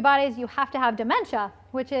with Lewy bodies, you have to have dementia,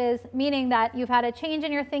 which is meaning that you've had a change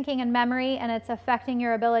in your thinking and memory and it's affecting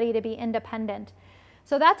your ability to be independent.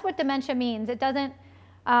 So that's what dementia means. It doesn't,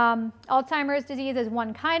 Alzheimer's disease is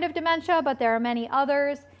one kind of dementia, but there are many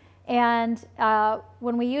others. And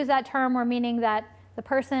when we use that term, we're meaning that the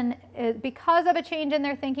person, because of a change in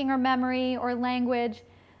their thinking or memory or language,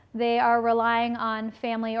 they are relying on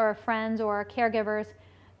family or friends or caregivers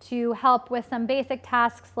to help with some basic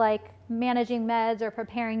tasks like managing meds or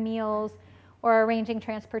preparing meals or arranging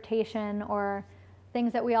transportation or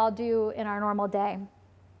things that we all do in our normal day.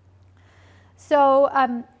 So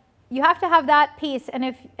you have to have that piece,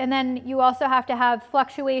 and then you also have to have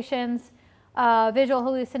fluctuations, visual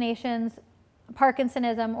hallucinations,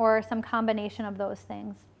 Parkinsonism, or some combination of those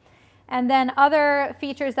things. And then other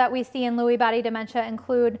features that we see in Lewy body dementia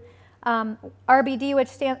include RBD, which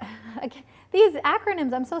stands, these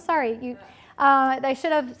acronyms, I'm so sorry. I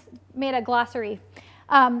should have made a glossary.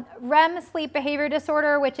 REM, sleep behavior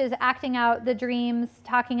disorder, which is acting out the dreams,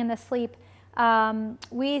 talking in the sleep.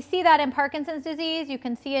 We see that in Parkinson's disease. You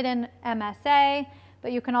can see it in MSA,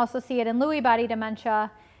 but you can also see it in Lewy body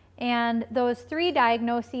dementia. And those three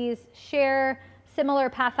diagnoses share similar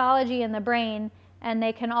pathology in the brain, and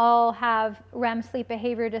they can all have REM sleep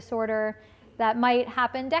behavior disorder that might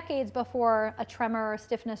happen decades before a tremor or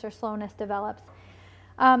stiffness or slowness develops.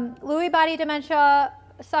 Lewy body dementia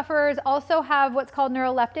sufferers also have what's called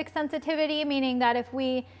neuroleptic sensitivity, meaning that if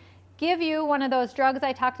we give you one of those drugs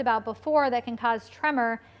I talked about before that can cause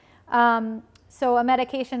tremor, so a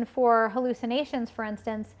medication for hallucinations, for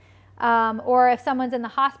instance, or if someone's in the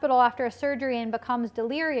hospital after a surgery and becomes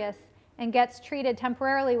delirious and gets treated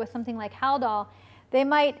temporarily with something like Haldol, they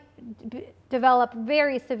might develop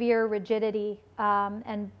very severe rigidity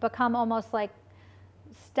and become almost like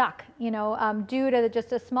stuck, due to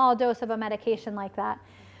just a small dose of a medication like that.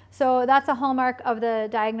 So that's a hallmark of the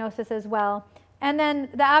diagnosis as well. And then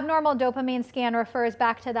the abnormal dopamine scan refers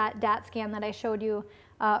back to that DAT scan that I showed you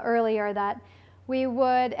earlier, that we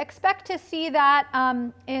would expect to see that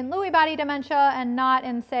in Lewy body dementia and not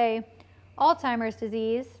in, say, Alzheimer's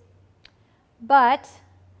disease. But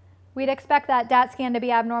we'd expect that DAT scan to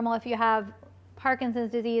be abnormal if you have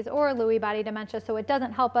Parkinson's disease or Lewy body dementia, so it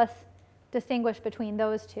doesn't help us distinguish between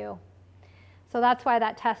those two. So that's why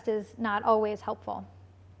that test is not always helpful.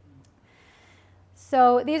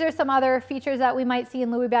 So these are some other features that we might see in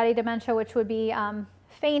Lewy body dementia, which would be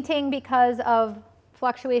fainting because of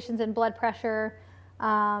fluctuations in blood pressure,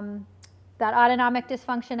 that autonomic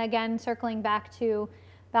dysfunction, again, circling back to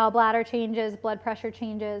bowel bladder changes, blood pressure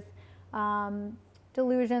changes,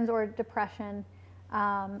 delusions or depression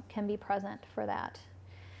can be present for that.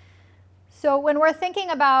 So when we're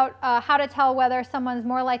thinking about how to tell whether someone's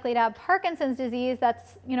more likely to have Parkinson's disease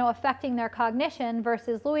that's affecting their cognition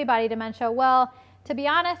versus Lewy body dementia, well, to be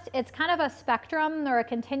honest, it's kind of a spectrum or a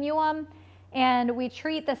continuum, and we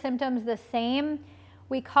treat the symptoms the same.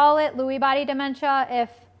 We call it Lewy body dementia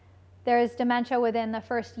if there's dementia within the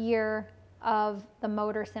first year of the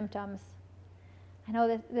motor symptoms. I know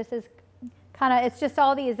that this is kind of, it's just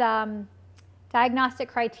all these diagnostic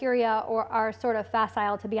criteria are sort of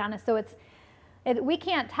facile, to be honest. So we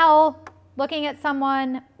can't tell looking at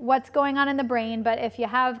someone what's going on in the brain, but if you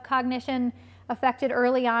have cognition affected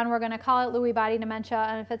early on, we're going to call it Lewy body dementia,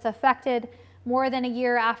 and if it's affected more than a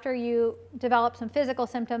year after you develop some physical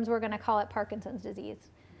symptoms, we're going to call it Parkinson's disease.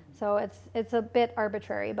 So it's a bit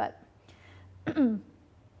arbitrary, but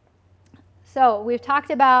so we've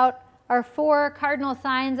talked about our 4 cardinal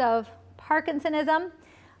signs of Parkinsonism,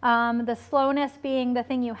 the slowness being the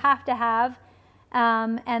thing you have to have,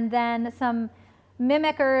 and then some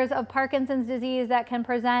mimickers of Parkinson's disease that can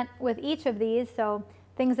present with each of these, so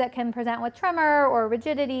things that can present with tremor or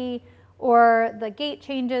rigidity or the gait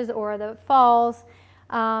changes or the falls.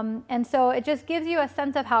 And so it just gives you a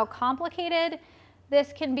sense of how complicated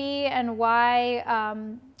this can be and why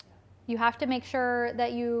you have to make sure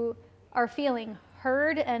that you are feeling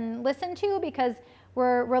heard and listened to, because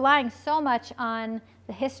we're relying so much on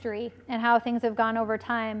the history and how things have gone over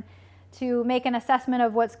time to make an assessment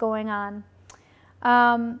of what's going on.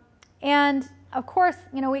 And of course,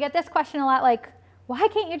 we get this question a lot, like, why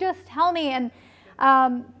can't you just tell me? And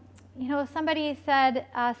somebody said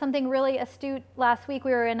something really astute last week.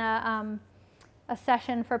 We were in a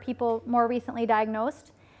session for people more recently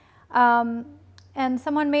diagnosed. And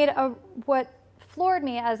someone made what floored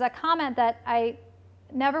me as a comment that I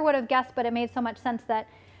never would have guessed, but it made so much sense, that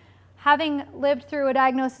having lived through a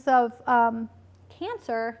diagnosis of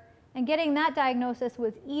cancer, and getting that diagnosis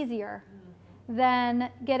was easier than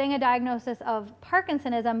getting a diagnosis of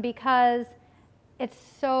Parkinsonism, because it's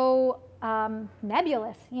so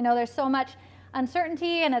nebulous. There's so much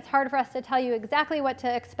uncertainty, and it's hard for us to tell you exactly what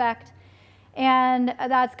to expect. And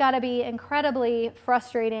that's got to be incredibly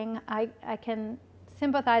frustrating. I can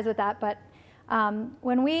sympathize with that. But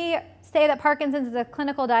when we say that Parkinson's is a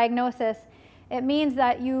clinical diagnosis, it means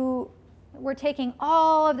that we're taking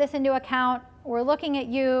all of this into account. We're looking at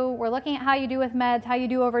you. We're looking at how you do with meds, how you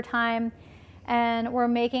do over time, and we're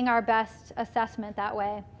making our best assessment that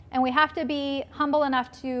way. And we have to be humble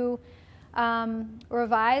enough to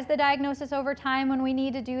revise the diagnosis over time when we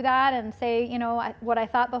need to do that, and say, what I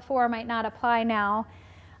thought before might not apply now.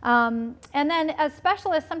 And then as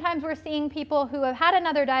specialists, sometimes we're seeing people who have had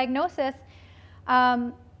another diagnosis,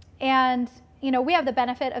 and we have the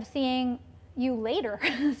benefit of seeing you later.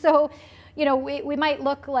 So we might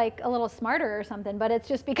look like a little smarter or something, but it's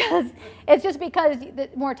just because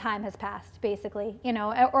more time has passed, basically,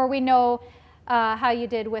 or we know how you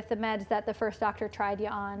did with the meds that the first doctor tried you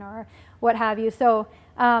on, or what have you. So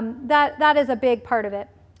that is a big part of it.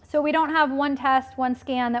 So we don't have one test, one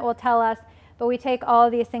scan that will tell us, but we take all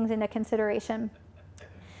of these things into consideration.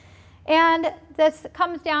 And this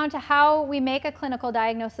comes down to how we make a clinical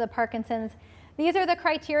diagnosis of Parkinson's. These are the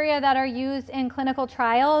criteria that are used in clinical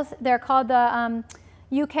trials. They're called the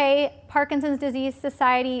UK Parkinson's Disease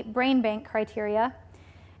Society Brain Bank criteria.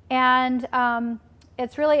 And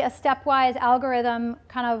it's really a stepwise algorithm,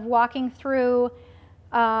 kind of walking through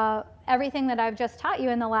everything that I've just taught you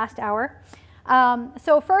in the last hour.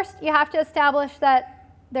 So first, you have to establish that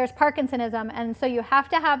there's Parkinsonism, and so you have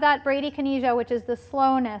to have that bradykinesia, which is the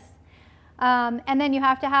slowness. And then you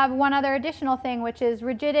have to have one other additional thing, which is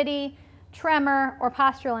rigidity, tremor, or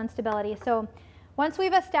postural instability. So once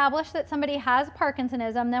we've established that somebody has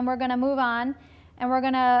Parkinsonism, then we're going to move on, and we're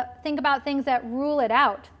going to think about things that rule it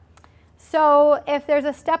out. So if there's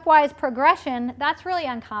a stepwise progression, that's really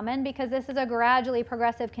uncommon, because this is a gradually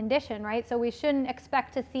progressive condition, right? So we shouldn't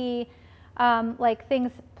expect to see like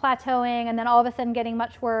things plateauing and then all of a sudden getting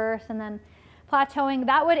much worse and then plateauing.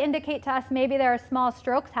 That would indicate to us maybe there are small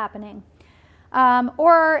strokes happening.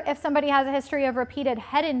 Or if somebody has a history of repeated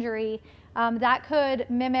head injury, that could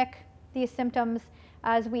mimic these symptoms.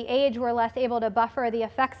 As we age, we're less able to buffer the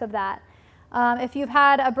effects of that. If you've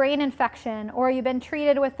had a brain infection, or you've been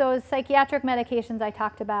treated with those psychiatric medications I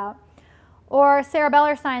talked about, or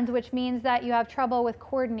cerebellar signs, which means that you have trouble with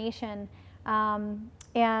coordination,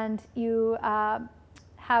 and you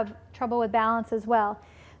have trouble with balance as well.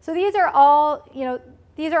 So these are all,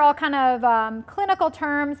 these are all kind of clinical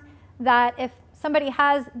terms that if somebody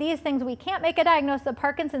has these things, we can't make a diagnosis of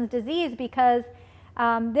Parkinson's disease, because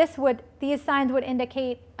these signs would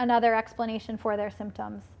indicate another explanation for their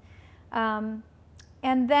symptoms.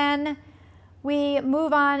 And then we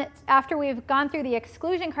move on, after we've gone through the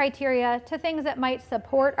exclusion criteria, to things that might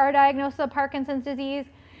support our diagnosis of Parkinson's disease.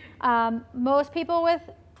 Most people with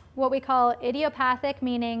what we call idiopathic,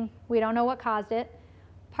 meaning we don't know what caused it,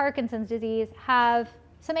 Parkinson's disease, have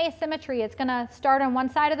some asymmetry. It's going to start on one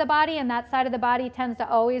side of the body, and that side of the body tends to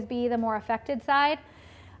always be the more affected side.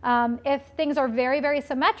 If things are very, very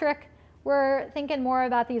symmetric, we're thinking more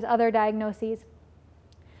about these other diagnoses.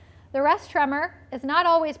 The rest tremor is not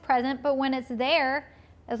always present, but when it's there,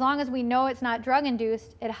 as long as we know it's not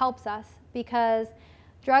drug-induced, it helps us, because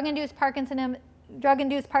drug-induced Parkinsonism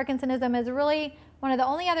is really one of the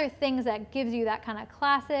only other things that gives you that kind of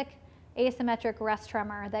classic asymmetric rest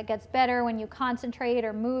tremor that gets better when you concentrate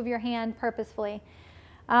or move your hand purposefully.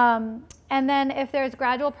 And then if there's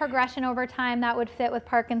gradual progression over time, that would fit with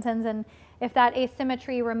Parkinson's, and if that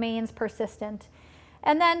asymmetry remains persistent.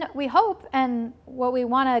 And then we hope, and what we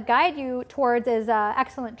want to guide you towards is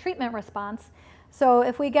excellent treatment response. So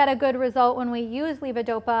if we get a good result when we use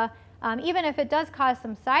levodopa, even if it does cause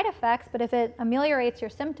some side effects, but if it ameliorates your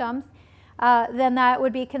symptoms, then that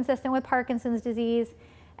would be consistent with Parkinson's disease.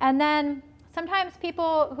 And then sometimes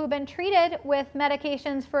people who've been treated with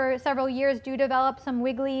medications for several years do develop some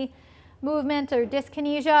wiggly movement or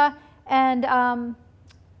dyskinesia, and I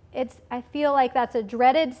feel like that's a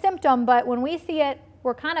dreaded symptom, but when we see it,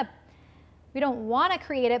 we don't want to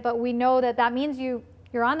create it, but we know that that means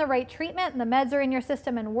you're on the right treatment and the meds are in your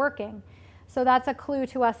system and working. So that's a clue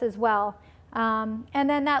to us as well. And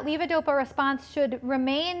then that levodopa response should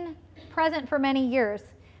remain present for many years.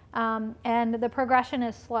 And the progression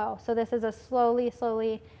is slow. So this is a slowly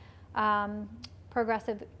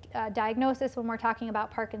progressive diagnosis when we're talking about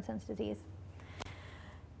Parkinson's disease.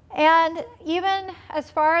 And even as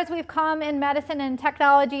far as we've come in medicine and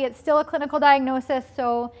technology, it's still a clinical diagnosis.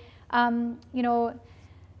 So, you know,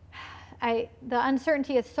 the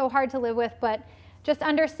uncertainty is so hard to live with, but just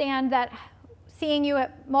understand that seeing you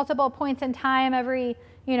at multiple points in time every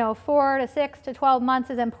 4 to 6 to 12 months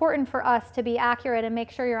is important for us to be accurate and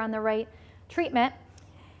make sure you're on the right treatment.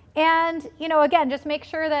 And, again, just make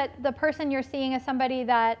sure that the person you're seeing is somebody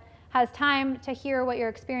that has time to hear what you're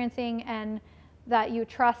experiencing and that you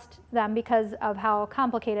trust them because of how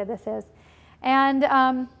complicated this is.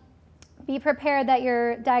 And be prepared that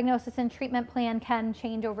your diagnosis and treatment plan can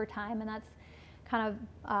change over time, and that's kind of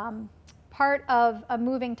part of a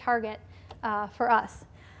moving target for us.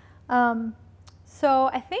 So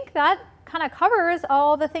I think that kind of covers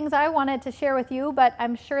all the things I wanted to share with you, but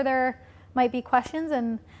I'm sure there might be questions,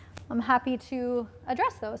 and I'm happy to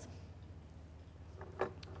address those.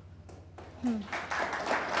 So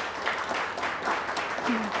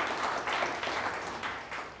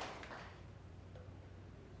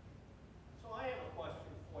I have a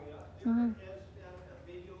question for you. There has been a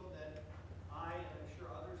video that I and I'm sure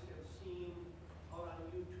others have seen out on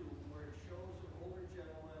YouTube where it shows an older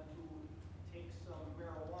gentleman who takes some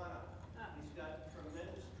marijuana. He's got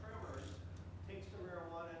tremendous tremors, takes the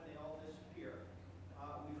marijuana, and they all disappear.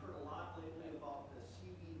 We've heard a lot lately about the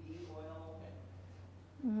CBD oil,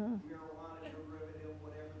 marijuana derivative,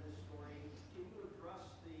 whatever the story. Can you address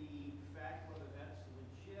the fact whether that's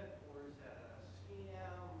legit or is that a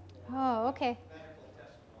scam? Oh, okay. Medical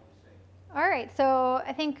testimony say? All right, so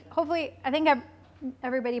I think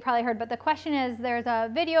everybody probably heard, but the question is, there's a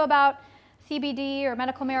video about CBD or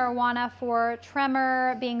medical marijuana for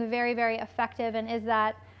tremor being very, very effective, and is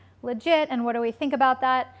that legit, and what do we think about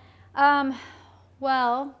that?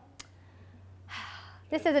 Well,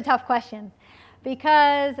 this is a tough question,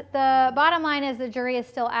 because the bottom line is the jury is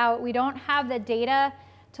still out. We don't have the data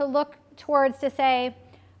to look towards to say,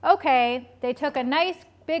 okay, they took a nice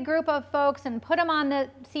big group of folks and put them on the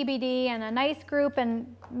CBD, and a nice group,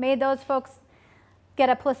 and made those folks get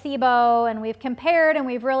a placebo, and we've compared and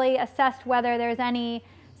we've really assessed whether there's any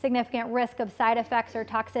significant risk of side effects or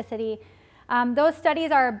toxicity. Those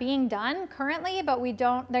studies are being done currently, but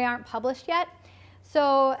they aren't published yet.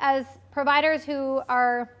 So as providers who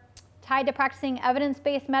are tied to practicing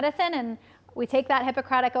evidence-based medicine, and we take that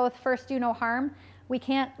Hippocratic oath, first do no harm, we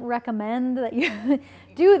can't recommend that you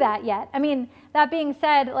do that yet. I mean, that being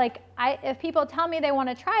said, like, if people tell me they want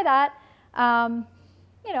to try that,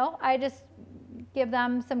 I just give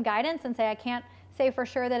them some guidance and say, I can't say for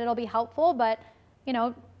sure that it'll be helpful, but,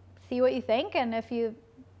 see what you think, and if you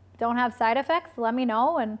don't have side effects, let me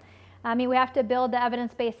know. And I mean, we have to build the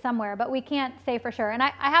evidence base somewhere, but we can't say for sure. And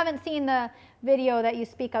I haven't seen the video that you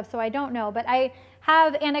speak of, so I don't know, but I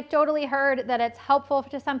have anecdotally heard that it's helpful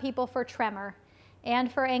to some people for tremor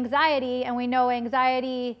and for anxiety, and we know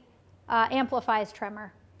anxiety amplifies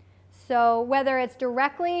tremor. So whether it's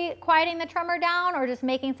directly quieting the tremor down or just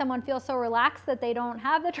making someone feel so relaxed that they don't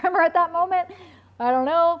have the tremor at that moment, I don't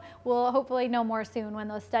know. We'll hopefully know more soon when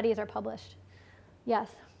those studies are published. Yes,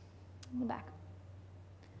 in the back.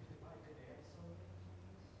 If I could add something,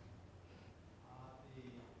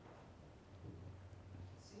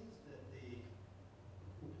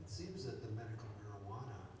 it seems that the medical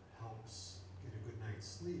marijuana helps get a good night's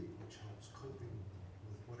sleep, which helps coping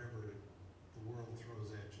with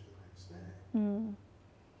Mm.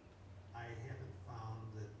 I haven't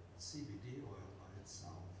found that CBD oil by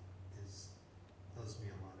itself does me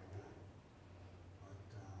a lot of good. But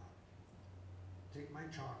take my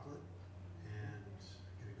chocolate and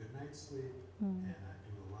get a good night's sleep, and I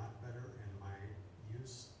do a lot better, and my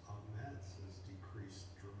use of meds has decreased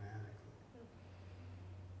dramatically.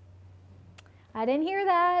 I didn't hear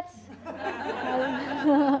that.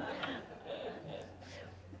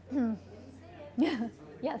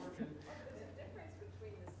 Yes.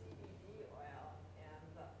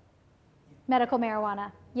 Medical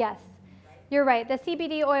marijuana, yes. You're right. The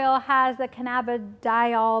CBD oil has the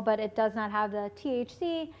cannabidiol, but it does not have the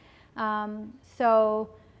THC. So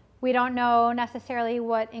we don't know necessarily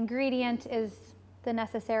what ingredient is the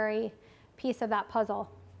necessary piece of that puzzle.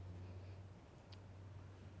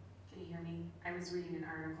 Can you hear me? I was reading an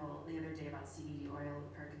article the other day about CBD oil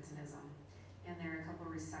with Parkinsonism, and there are a couple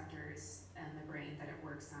receptors in the brain that it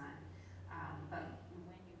works on. But when you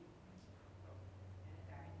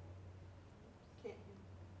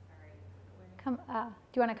Come, do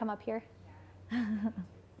you want to come up here?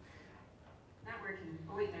 not working.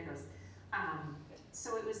 Oh wait, there it goes.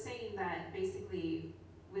 So it was saying that basically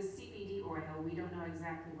with CBD oil, we don't know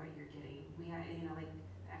exactly what you're getting. We have, like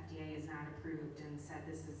the FDA is not approved and said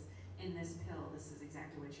this is in this pill. This is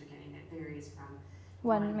exactly what you're getting. It varies from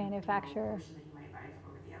One manufacturer. Potion that you might buy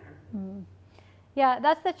over the other. Yeah,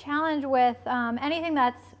 that's the challenge with anything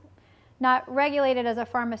that's not regulated as a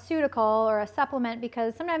pharmaceutical or a supplement,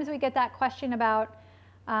 because sometimes we get that question about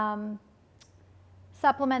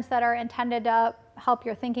supplements that are intended to help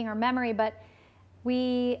your thinking or memory, but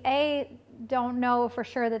we, A, don't know for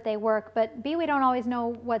sure that they work, but B, we don't always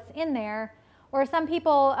know what's in there. Or some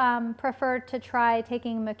people prefer to try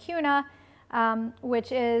taking mucuna,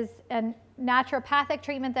 which is a naturopathic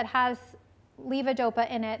treatment that has levodopa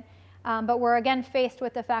in it. But we're again faced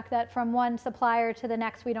with the fact that from one supplier to the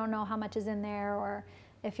next, we don't know how much is in there or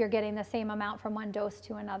if you're getting the same amount from one dose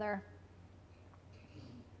to another.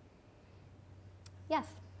 Yes?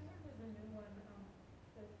 I heard there's a new one that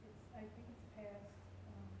I think it's passed.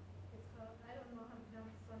 It's called, I don't know how to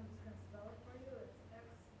pronounce it, so I'm just going to spell it for you. It's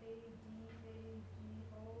Xadago,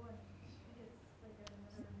 and I think it's like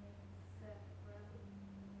another name, Safranin,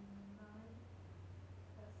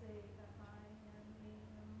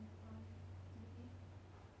 S-A-F-I-N-A-M-I-D-E.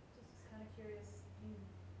 Just kind of curious.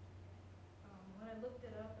 When I looked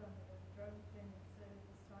it up on the drug thing, it said it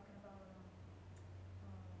was talking about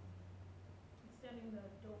extending the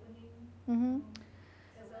dopamine.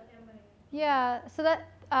 Yeah, so that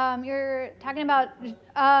you're talking about,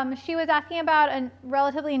 she was asking about a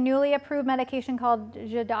relatively newly approved medication called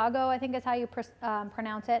Xadago, I think is how you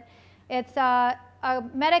pronounce it. It's a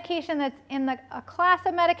medication that's in a class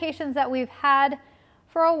of medications that we've had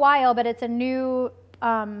for a while, but it's a new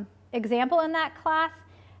example in that class.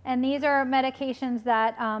 And these are medications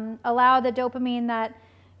that allow the dopamine that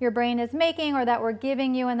your brain is making or that we're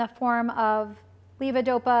giving you in the form of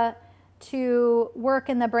levodopa to work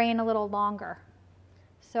in the brain a little longer.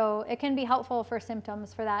 So it can be helpful for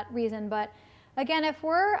symptoms for that reason. But again, if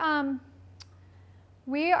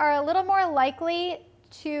we are a little more likely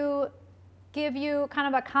to give you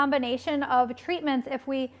kind of a combination of treatments if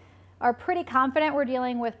we are pretty confident we're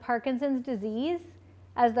dealing with Parkinson's disease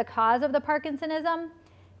as the cause of the Parkinsonism.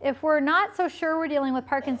 If we're not so sure we're dealing with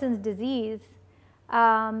Parkinson's disease,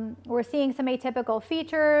 we're seeing some atypical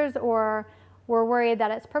features, or we're worried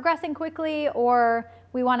that it's progressing quickly, or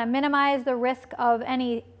we want to minimize the risk of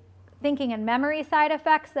any thinking and memory side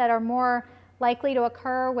effects that are more likely to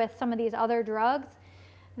occur with some of these other drugs,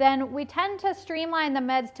 then we tend to streamline the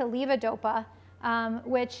meds to levodopa,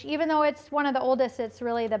 which even though it's one of the oldest, it's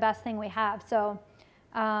really the best thing we have. So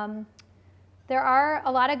there are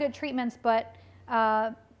a lot of good treatments, but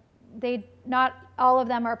not all of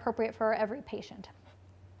them are appropriate for every patient.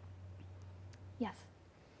 Yes?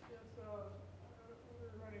 Yes, we're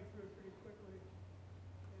running through it pretty quickly,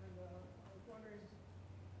 and I was wondering,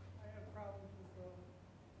 I have problems with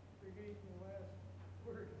repeating the last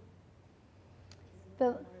word.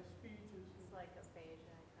 My speech is like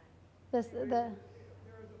aphasia, There was a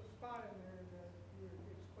spot in there that you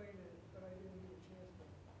explained it, but I didn't get a chance to.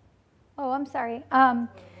 Oh, I'm sorry.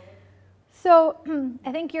 So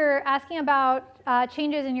I think you're asking about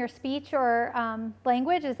changes in your speech or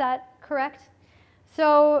language. Is that correct?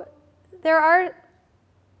 So there are,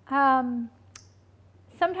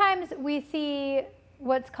 sometimes we see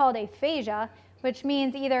what's called aphasia, which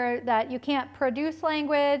means either that you can't produce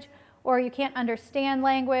language, or you can't understand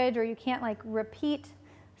language, or you can't like repeat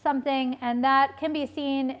something, and that can be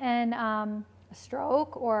seen in a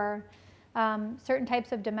stroke or certain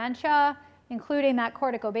types of dementia. including that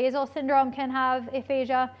corticobasal syndrome can have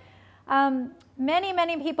aphasia.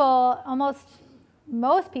 Many people, almost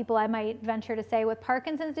most people I might venture to say with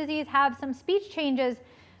Parkinson's disease have some speech changes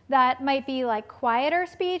that might be like quieter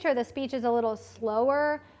speech, or the speech is a little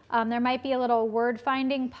slower. There might be a little word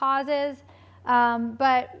finding pauses,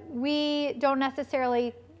 but we don't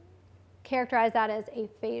necessarily characterize that as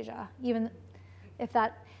aphasia, even if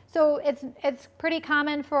that. So it's pretty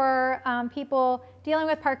common for people dealing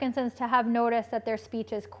with Parkinson's to have noticed that their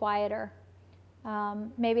speech is quieter.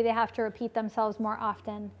 Maybe they have to repeat themselves more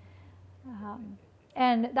often.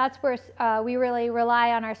 And that's where we really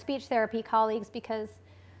rely on our speech therapy colleagues, because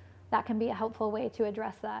that can be a helpful way to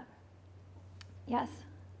address that. Yes?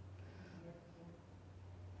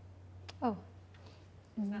 Oh.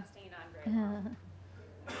 It's not staying on very long.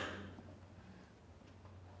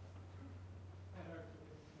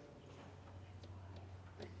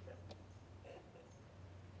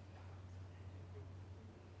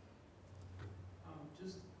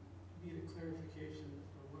 Just need a clarification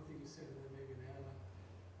of one thing you said, and then maybe an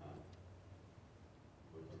add-on.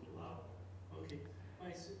 Okay,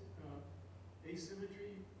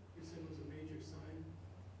 asymmetry, you said was a major sign.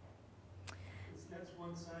 That's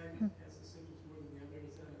one side has the symptoms more than the other.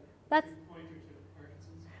 Is that a big pointer to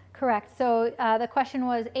Parkinson's? Correct. So the question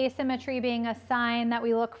was asymmetry being a sign that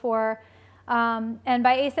we look for. And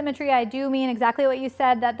by asymmetry, I do mean exactly what you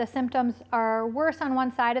said, that the symptoms are worse on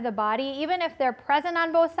one side of the body. Even if they're present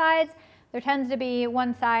on both sides, there tends to be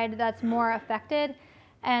one side that's more affected.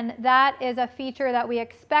 And that is a feature that we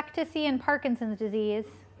expect to see in Parkinson's disease.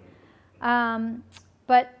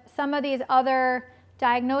 But some of these other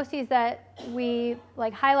diagnoses that we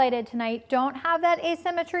highlighted tonight don't have that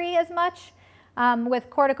asymmetry as much, with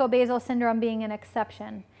corticobasal syndrome being an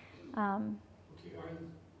exception. Okay,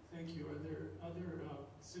 thank you. Are there other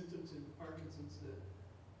symptoms in Parkinson's that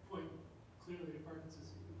point clearly to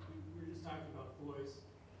Parkinson's? We were just talking about voice.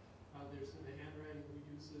 There's the handwriting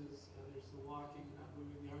reduces. There's the walking, not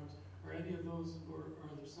moving the arms. Are any of those, or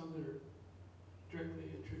are there some that are directly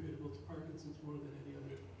attributable to Parkinson's more than any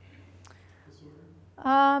other disorder?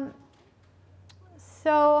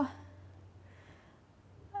 So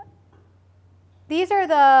these are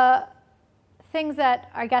the things that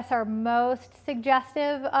I guess are most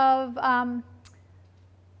suggestive of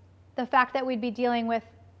the fact that we'd be dealing with,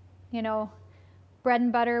 bread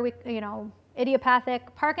and butter,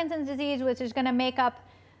 idiopathic Parkinson's disease, which is going to make up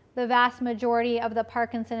the vast majority of the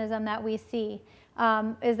Parkinsonism that we see,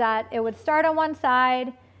 is that it would start on one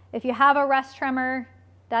side. If you have a rest tremor,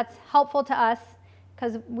 that's helpful to us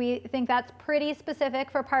because we think that's pretty specific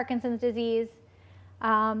for Parkinson's disease.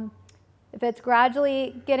 If it's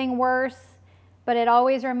gradually getting worse, but it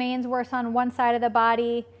always remains worse on one side of the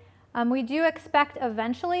body, we do expect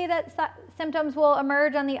eventually that symptoms will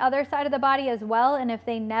emerge on the other side of the body as well, and if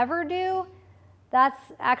they never do,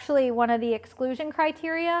 that's actually one of the exclusion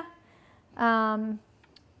criteria.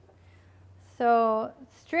 So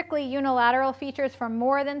strictly unilateral features for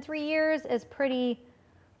more than 3 years is pretty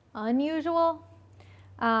unusual.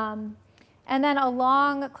 And then a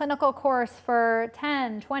long clinical course for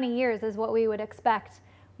 10, 20 years is what we would expect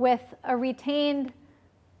with a retained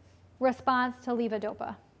response to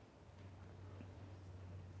levodopa.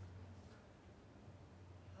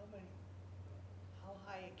 How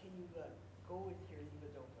high can you go with your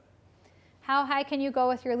levodopa? How high can you go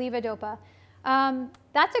with your levodopa?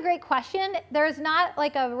 That's a great question. There's not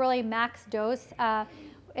like a really max dose.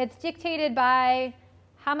 It's dictated by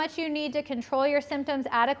how much you need to control your symptoms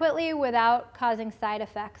adequately without causing side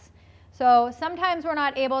effects. So sometimes we're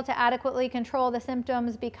not able to adequately control the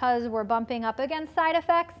symptoms because we're bumping up against side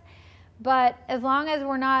effects. But as long as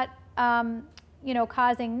we're not,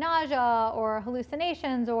 causing nausea or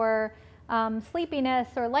hallucinations or sleepiness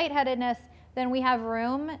or lightheadedness, then we have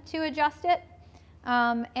room to adjust it.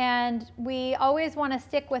 And we always want to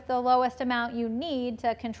stick with the lowest amount you need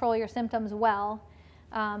to control your symptoms well,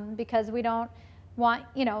 because we don't want,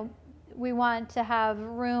 we want to have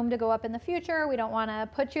room to go up in the future. We don't want to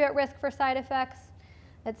put you at risk for side effects,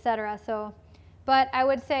 etc. So, but I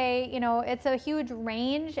would say, it's a huge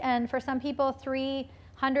range, and for some people,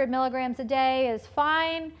 300 milligrams a day is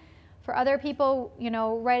fine. For other people,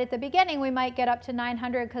 right at the beginning, we might get up to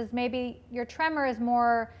 900 because maybe your tremor is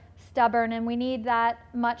more stubborn and we need that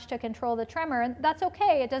much to control the tremor, and that's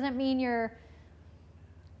okay. It doesn't mean your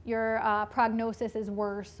prognosis is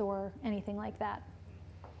worse or anything like that.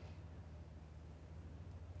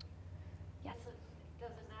 Yes? Does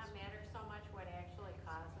it not matter so much what actually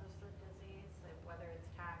causes the disease, whether it's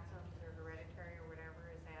toxins or hereditary or whatever?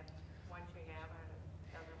 Is that once you have it,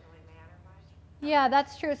 it doesn't really matter much? Yeah,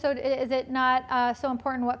 that's true. So is it not so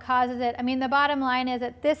important what causes it? I mean, the bottom line is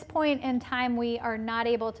at this point in time, we are not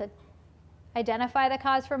able to identify the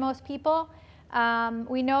cause for most people.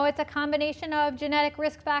 We know it's a combination of genetic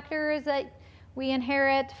risk factors that we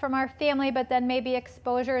inherit from our family, but then maybe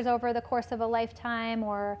exposures over the course of a lifetime,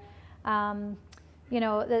 or you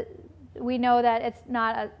know, we know that it's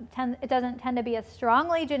not it doesn't tend to be a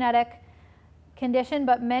strongly genetic condition,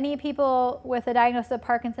 but many people with a diagnosis of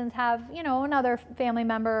Parkinson's have, you know, another family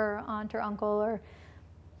member or aunt or uncle or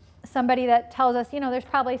somebody that tells us, you know, there's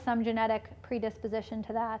probably some genetic predisposition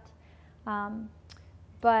to that.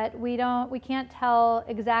 But we can't tell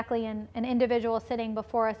exactly in an individual sitting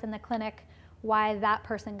before us in the clinic why that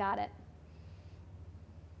person got it.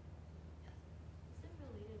 Is it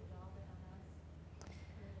related at all to MS? Or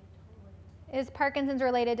are they totally? Is Parkinson's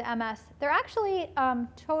related to MS? They're actually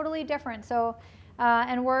totally different. So,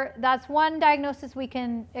 and that's one diagnosis we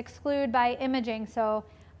can exclude by imaging. So,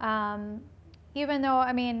 even though,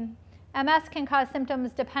 I mean, MS can cause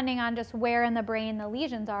symptoms depending on just where in the brain the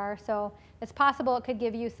lesions are. So it's possible it could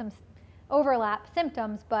give you some overlap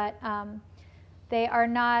symptoms, but they are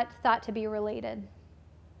not thought to be related.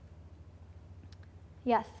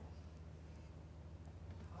 Yes?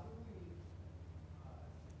 How do we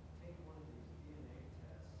take one of these DNA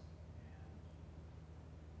tests and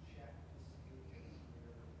check to see if we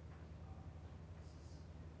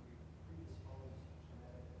predispose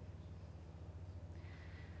genetic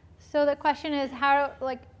issues? So the question is, how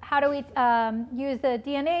do we use the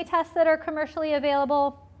DNA tests that are commercially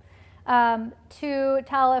available to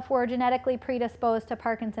tell if we're genetically predisposed to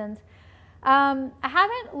Parkinson's? I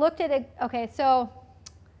haven't looked at it. Okay, so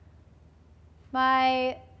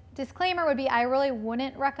my disclaimer would be I really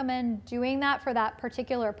wouldn't recommend doing that for that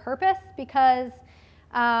particular purpose, because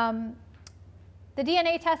the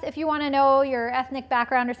DNA test, if you want to know your ethnic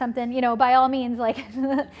background or something, you know, by all means, like,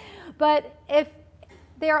 but if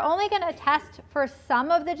they're only going to test for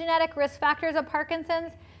some of the genetic risk factors of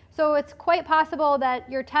Parkinson's, so it's quite possible that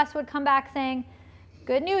your test would come back saying,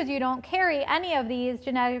 good news, you don't carry any of these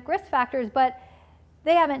genetic risk factors, but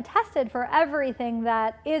they haven't tested for everything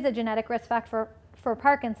that is a genetic risk factor for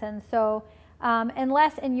Parkinson's. So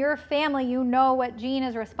unless in your family you know what gene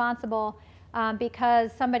is responsible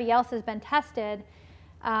because somebody else has been tested,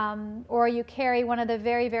 or you carry one of the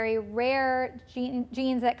very, very rare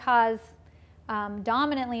genes that cause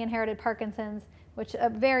dominantly inherited Parkinson's, which a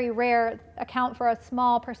very rare account for a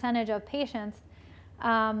small percentage of patients,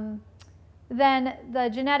 then the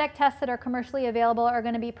genetic tests that are commercially available are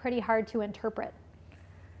going to be pretty hard to interpret.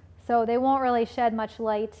 So they won't really shed much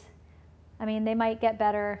light. I mean, they might get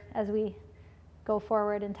better as we go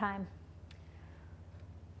forward in time.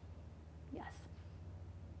 Yes?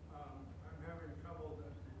 I'm having trouble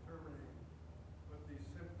determining what these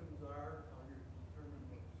symptoms are, how you determine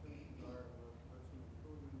what the symptoms are, what's an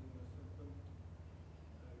improvement in the symptom.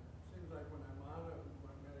 It seems like when I'm on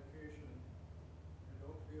my medication, I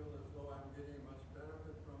don't feel as though I'm getting much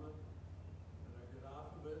benefit from it, and I get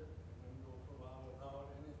off of it, and then go for a while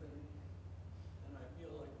without anything, and I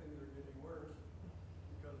feel like things are getting worse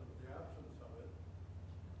because of the absence of it.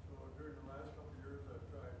 So during the last couple of years, I've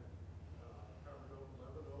tried carbidopa,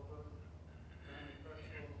 levodopa,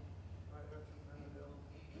 pramipexole, dihexapenadil,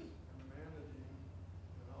 and manadine.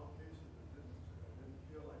 In all cases, I didn't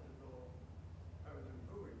feel like as though I was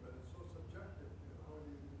improving, but it's so subjective. You know, how do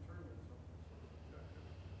you determine something so subjective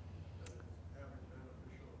that it's having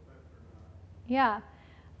beneficial effect or not? Yeah.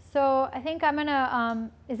 So I think I'm going to,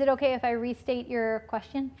 is it okay if I restate your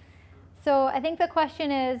question? So I think the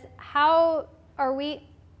question is, how are we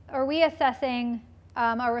assessing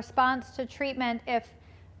a response to treatment if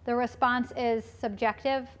the response is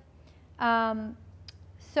subjective?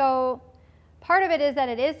 So part of it is that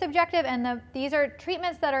it is subjective, and these are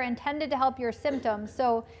treatments that are intended to help your symptoms.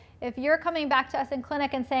 So if you're coming back to us in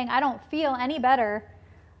clinic and saying, I don't feel any better,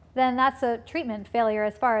 then that's a treatment failure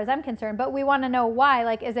as far as I'm concerned. But we want to know why.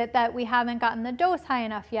 Like, is it that we haven't gotten the dose high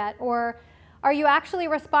enough yet? Or are you actually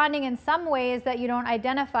responding in some ways that you don't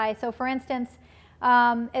identify? So for instance,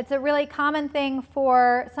 it's a really common thing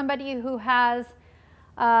for somebody who has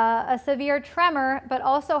a severe tremor, but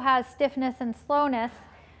also has stiffness and slowness,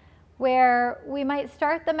 where we might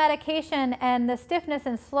start the medication and the stiffness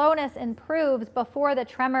and slowness improves before the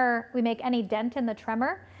tremor, we make any dent in the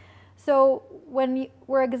tremor. So when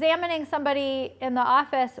we're examining somebody in the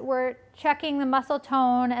office, we're checking the muscle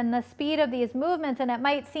tone and the speed of these movements, and it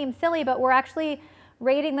might seem silly, but we're actually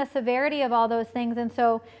rating the severity of all those things. And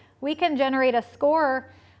so we can generate a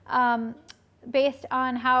score based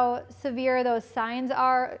on how severe those signs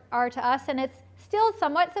are to us, and it's still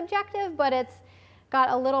somewhat subjective, but it's got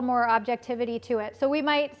a little more objectivity to it. So we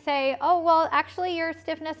might say, oh, well, actually your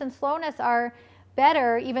stiffness and slowness are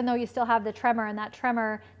better, even though you still have the tremor, and that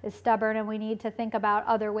tremor is stubborn, and we need to think about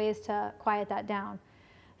other ways to quiet that down.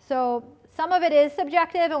 So some of it is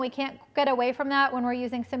subjective, and we can't get away from that when we're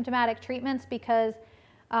using symptomatic treatments, because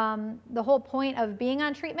the whole point of being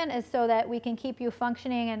on treatment is so that we can keep you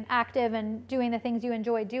functioning and active and doing the things you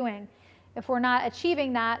enjoy doing. If we're not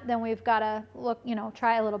achieving that, then we've got to look,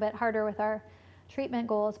 try a little bit harder with our treatment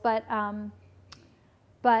goals. But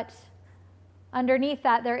underneath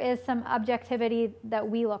that, there is some objectivity that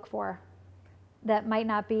we look for that might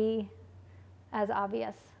not be as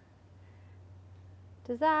obvious.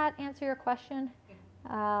 Does that answer your question?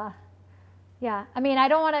 Yeah, I mean, I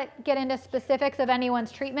don't want to get into specifics of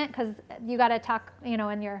anyone's treatment, because you got to talk,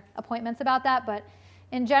 in your appointments about that. But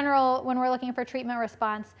in general, when we're looking for treatment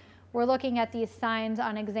response, we're looking at these signs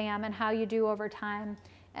on exam and how you do over time.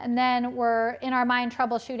 And then we're, in our mind,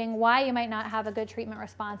 troubleshooting why you might not have a good treatment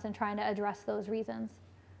response and trying to address those reasons. Is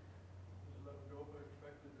levodopa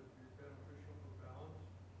expected to be beneficial for balance?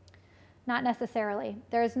 Not necessarily.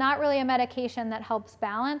 There's not really a medication that helps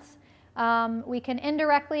balance. We can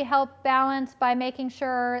indirectly help balance by making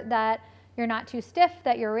sure that you're not too stiff,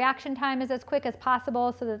 that your reaction time is as quick as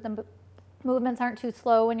possible so that the movements aren't too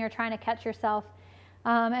slow when you're trying to catch yourself.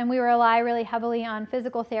 And we rely really heavily on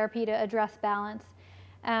physical therapy to address balance.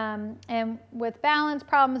 And with balance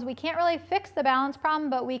problems, we can't really fix the balance problem,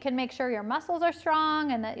 but we can make sure your muscles are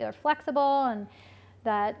strong and that you're flexible, and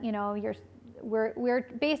that we're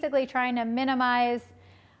basically trying to minimize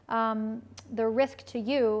the risk to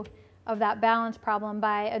you of that balance problem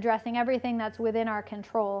by addressing everything that's within our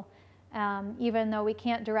control, even though we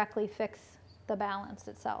can't directly fix the balance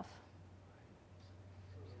itself.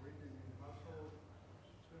 So the weakening muscle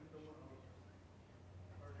symptom of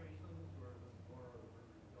Parkinson's, or is it more of a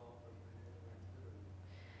result of the inactivity?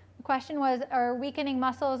 The question was, are weakening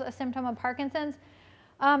muscles a symptom of Parkinson's?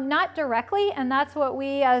 Not directly, and that's what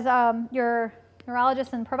we as your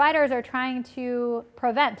neurologists and providers are trying to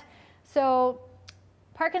prevent. So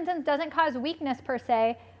Parkinson's doesn't cause weakness per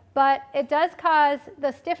se, but it does cause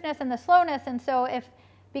the stiffness and the slowness. And so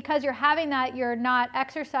because you're having that, you're not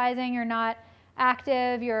exercising, you're not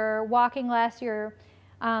active, you're walking less,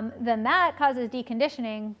 then that causes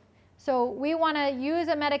deconditioning. So we want to use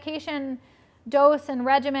a medication dose and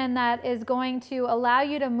regimen that is going to allow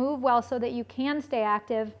you to move well so that you can stay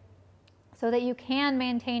active, so that you can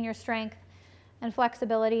maintain your strength and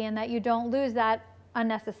flexibility, and that you don't lose that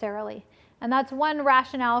unnecessarily. And that's one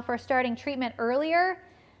rationale for starting treatment earlier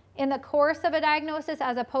in the course of a diagnosis,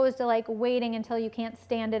 as opposed to like waiting until you can't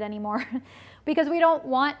stand it anymore. Because we don't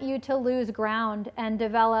want you to lose ground and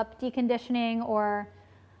develop deconditioning or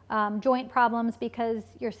joint problems because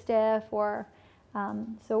you're stiff, or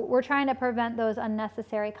so we're trying to prevent those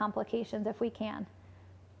unnecessary complications if we can.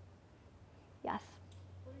 Yes?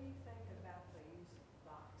 What do you think about the use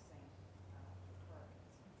of boxing for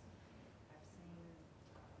Parkinson's? I've seen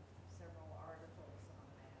several articles on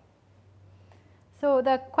that. So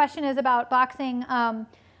the question is about boxing.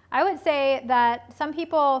 I would say that some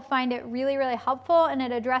people find it really, really helpful, and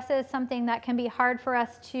it addresses something that can be hard for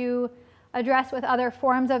us to address with other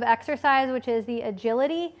forms of exercise, which is the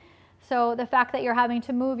agility. So the fact that you're having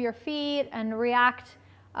to move your feet and react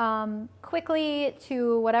quickly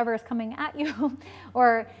to whatever is coming at you.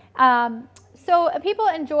 So people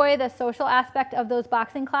enjoy the social aspect of those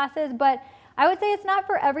boxing classes, but I would say it's not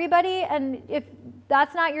for everybody. And if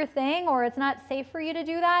that's not your thing, or it's not safe for you to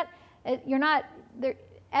do that,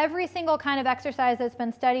 every single kind of exercise that's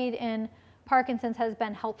been studied in Parkinson's has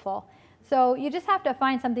been helpful. So you just have to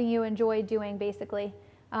find something you enjoy doing, basically.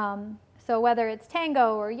 So whether it's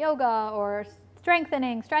tango or yoga or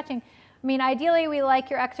strengthening, stretching, I mean, ideally we like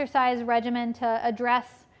your exercise regimen to address,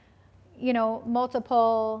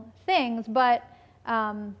 multiple things, but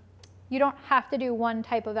you don't have to do one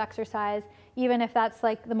type of exercise, even if that's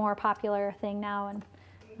like the more popular thing now. And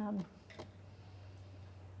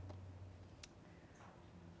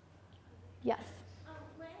yes.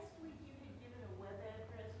 Last week you had given a web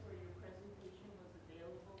address where your presentation was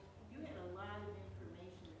available. You had a lot of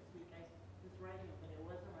information this week. I was writing it, but it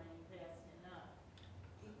wasn't writing fast enough.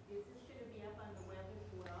 Is this going to be up on the web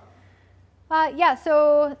as well? Yeah,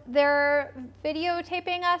 so they're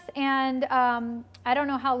videotaping us, and I don't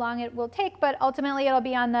know how long it will take, but ultimately it'll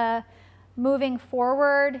be on the Moving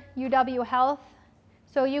Forward UW Health.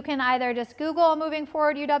 So you can either just Google Moving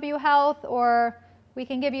Forward UW Health, or we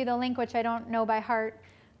can give you the link, which I don't know by heart.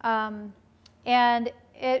 And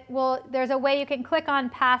there's a way you can click on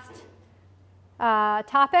past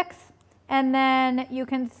topics, and then you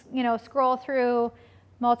can scroll through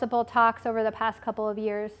multiple talks over the past couple of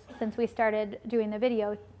years since we started doing the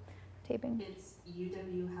video taping. It's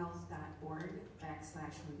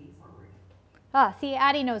uwhealth.org/moving-forward. Ah, see,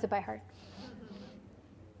 Addie knows it by heart.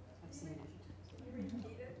 I've seen it a few times.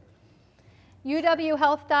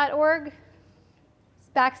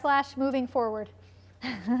 uwhealth.org/moving-forward.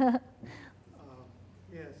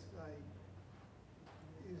 Yes,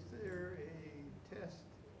 is there a test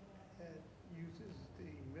that uses the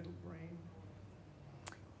middle brain?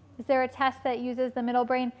 Is there a test that uses the middle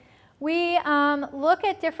brain? We look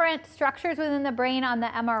at different structures within the brain on the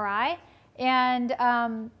MRI, and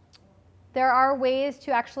there are ways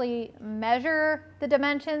to actually measure the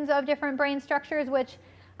dimensions of different brain structures, which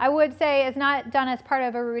I would say is not done as part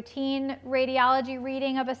of a routine radiology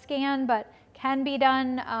reading of a scan, but can be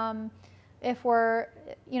done if we're,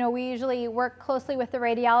 we usually work closely with the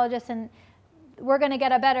radiologist, and we're going to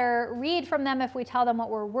get a better read from them if we tell them what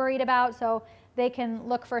we're worried about, so they can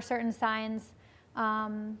look for certain signs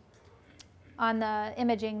on the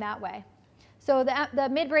imaging that way. So the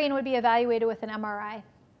midbrain would be evaluated with an MRI,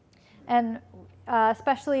 and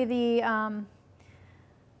especially the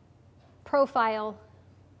profile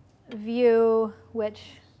view, which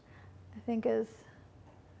I think is,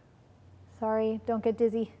 sorry, don't get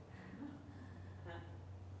dizzy.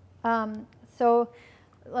 So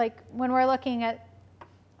like when we're looking at,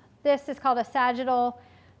 this is called a sagittal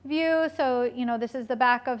view. So, this is the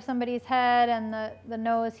back of somebody's head and the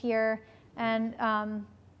nose here. And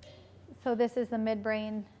so this is the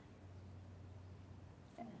midbrain.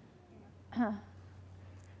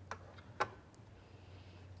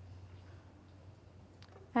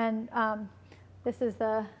 And this is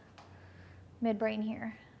the midbrain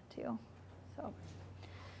here too. So,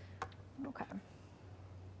 okay.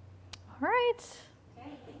 All right.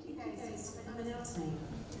 Okay, thank you guys for coming out tonight.